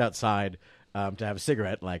stepped outside to have a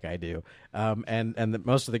cigarette, like I do, and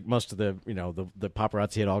most of the the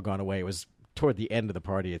paparazzi had all gone away. It was toward the end of the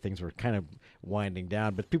party. Things were kind of winding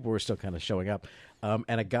down, but people were still kind of showing up.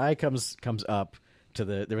 And a guy comes up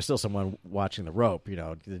there was still someone watching the rope.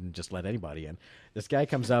 Didn't just let anybody in. This guy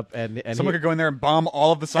comes up and someone could go in there and bomb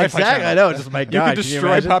all of the sci-fi exactly. channels. I know. Just my God, you could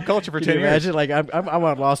destroy pop culture for 10 years. Imagine, like I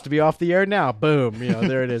want Lost to be off the air now. Boom.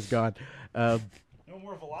 There it is, gone. No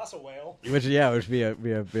more Velociraptor. Which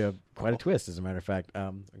would be quite a twist, as a matter of fact.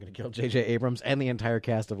 I'm going to kill J.J. Abrams and the entire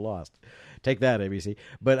cast of Lost. Take that, ABC.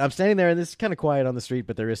 But I'm standing there, and this is kind of quiet on the street,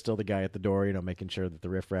 but there is still the guy at the door, making sure that the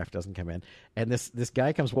riffraff doesn't come in. And this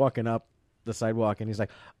guy comes walking up the sidewalk, and he's like,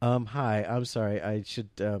 "Hi, I'm sorry, I should."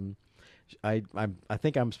 I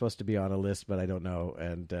think I'm supposed to be on a list, but I don't know.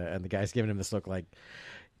 And the guy's giving him this look like,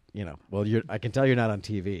 well, I can tell you're not on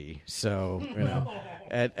TV, so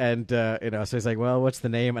so he's like, well, what's the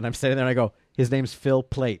name? And I'm sitting there and I go, his name's Phil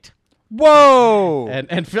Plait. Whoa!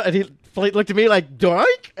 And Plait looked at me like,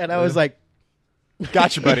 doink, and I was like,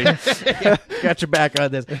 gotcha, buddy. Got your back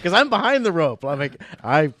on this because I'm behind the rope. I'm like,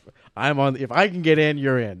 I'm on. If I can get in,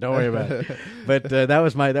 you're in. Don't worry about it. But that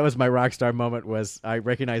was my rock star moment. Was I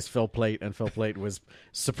recognized Phil Plait, and Phil Plait was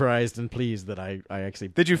surprised and pleased that I actually.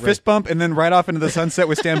 Did you fist bump and then ride off into the sunset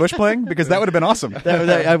with Stan Bush playing? Because that would have been awesome.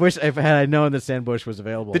 I wish if I had known that Stan Bush was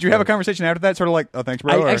available. Did you have a conversation after that? Sort of like, oh, thanks,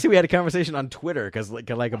 bro. Actually, we had a conversation on Twitter because like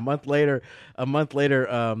a month later.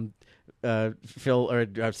 Phil,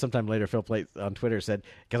 or sometime later, Phil Plait on Twitter said,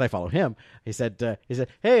 because I follow him, he said,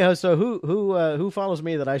 "Hey, so who follows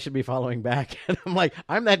me that I should be following back?" And I'm like,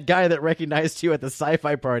 "I'm that guy that recognized you at the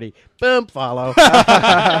sci-fi party." Boom, follow.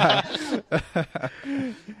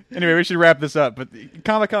 Anyway, we should wrap this up. But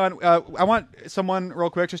Comic-Con, I want someone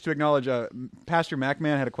real quick just to acknowledge. Pastor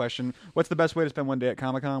MacMan had a question. What's the best way to spend one day at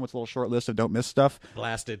Comic-Con? What's a little short list of don't miss stuff?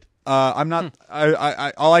 Blasted. I'm not.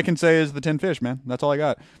 I all I can say is the 10 Fish, man. That's all I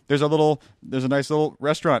got. There's a nice little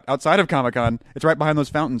restaurant outside of Comic-Con. It's right behind those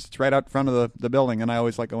fountains. It's right out front of the building, and I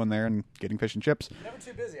always like going there and getting fish and chips. Never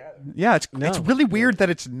too busy either. Yeah, it's really weird that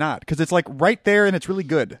it's not, because it's like right there and it's really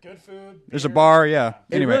good. Good food. There's a bar. Yeah.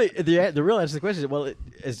 Anyway, the real answer to the question is, well,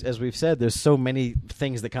 as we've said, there's so many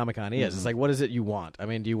things that Comic-Con is. It's like, what is it you want? I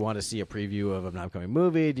mean, do you want to see a preview of an upcoming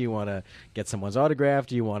movie? Do you want to get someone's autograph?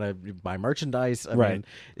 Do you want to buy merchandise? I mean,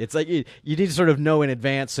 it's like you need to sort of know in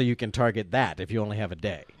advance so you can target that if you only have a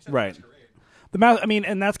day. Right.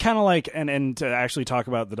 And that's kind of like, and to actually talk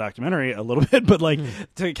about the documentary a little bit, but like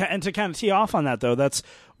to kind of tee off on that though, that's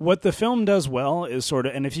what the film does well is sort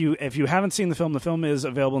of, and if you haven't seen the film is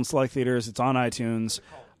available in select theaters. It's on iTunes.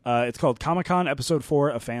 It's called Comic-Con Episode 4: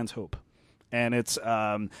 A Fan's Hope. And it's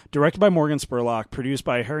directed by Morgan Spurlock, produced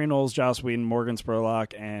by Harry Knowles, Joss Whedon, Morgan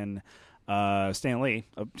Spurlock, and Stan Lee,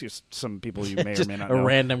 just some people you may or may not know. A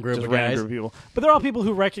random group of guys. People. But they're all people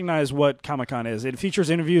who recognize what Comic-Con is. It features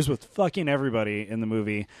interviews with fucking everybody in the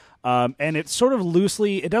movie. And it's sort of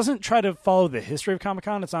loosely, it doesn't try to follow the history of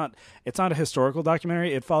Comic-Con. It's not a historical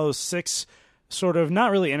documentary. It follows 6 sort of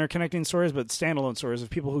not really interconnecting stories, but standalone stories of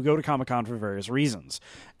people who go to Comic-Con for various reasons.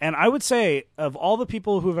 And I would say, of all the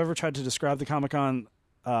people who have ever tried to describe the Comic-Con,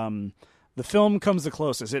 the film comes the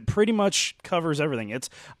closest. It pretty much covers everything. It's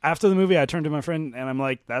after the movie, I turned to my friend and I'm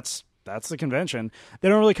like, that's the convention. They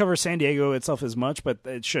don't really cover San Diego itself as much, but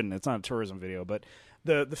it shouldn't. It's not a tourism video. But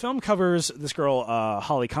the film covers this girl,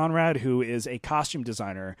 Holly Conrad, who is a costume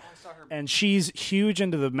designer. And she's huge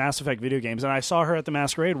into the Mass Effect video games. And I saw her at the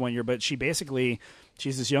Masquerade one year, but she's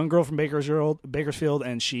this young girl from Bakersfield,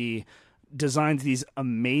 and she designs these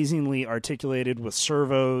amazingly articulated with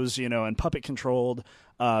servos, and puppet controlled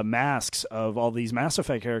masks of all these Mass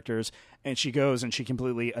Effect characters, and she goes and she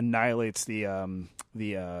completely annihilates the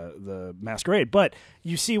Masquerade. But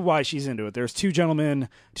you see why she's into it. There's two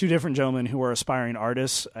different gentlemen who are aspiring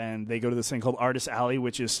artists, and they go to this thing called Artist Alley,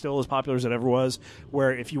 which is still as popular as it ever was,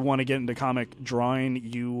 where if you want to get into comic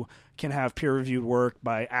drawing, you can have peer-reviewed work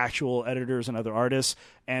by actual editors and other artists.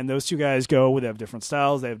 And those two guys they have different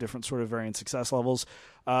styles, they have different sort of varying success levels.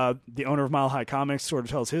 The owner of Mile High Comics sort of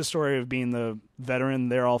tells his story of being the veteran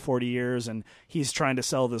there all 40 years, and he's trying to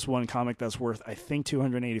sell this one comic that's worth, I think,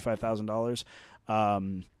 $285,000.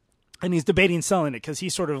 And he's debating selling it because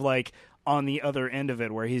he's sort of like on the other end of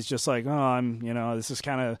it, where he's just like, this is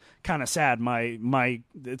kind of sad.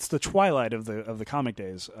 It's the twilight of the comic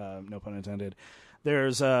days, no pun intended.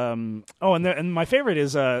 There's and my favorite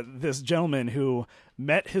is this gentleman who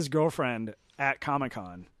met his girlfriend at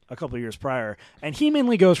Comic-Con a couple of years prior, and he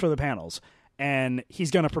mainly goes for the panels, and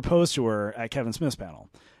he's going to propose to her at Kevin Smith's panel,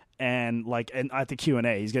 and at the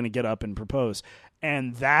Q&A he's going to get up and propose,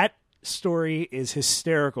 and that story is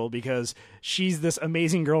hysterical because she's this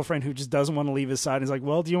amazing girlfriend who just doesn't want to leave his side. He's like,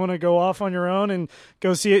 well, do you want to go off on your own and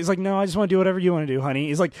go see it? He's like, no, I just want to do whatever you want to do, honey.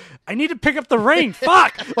 He's like, I need to pick up the ring.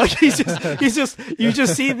 Fuck. Like you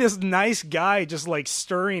just see this nice guy just like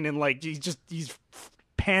stirring and like he's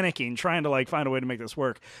panicking, trying to like find a way to make this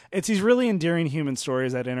work. It's these really endearing human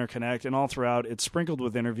stories that interconnect, and all throughout, it's sprinkled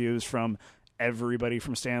with interviews from everybody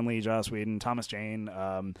from Stan Lee, Joss Whedon, Thomas Jane,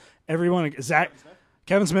 everyone,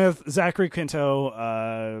 Kevin Smith, Zachary Quinto,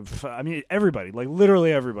 I mean, everybody, like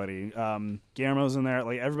literally everybody. Guillermo's in there,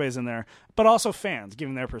 like everybody's in there, but also fans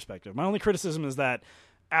giving their perspective. My only criticism is that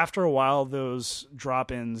after a while, those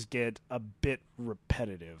drop-ins get a bit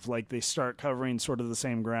repetitive. Like they start covering sort of the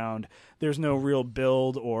same ground. There's no real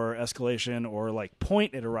build or escalation or like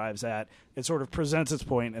point it arrives at. It sort of presents its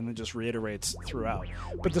point and then just reiterates throughout.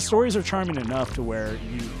 But the stories are charming enough to where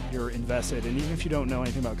you're invested, and even if you don't know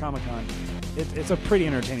anything about Comic-Con, it's a pretty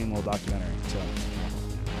entertaining little documentary. So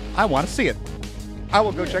I want to see it. I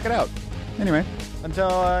will go check it out. Anyway, until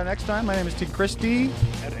next time, my name is T. Christie.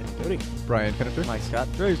 Brian Penninger. Mike Scott.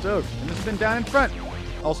 Trey Stokes. And this has been Down in Front.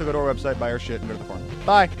 Also, go to our website, buy our shit, and go to the forum.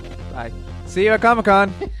 Bye. Bye. See you at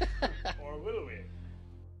Comic-Con.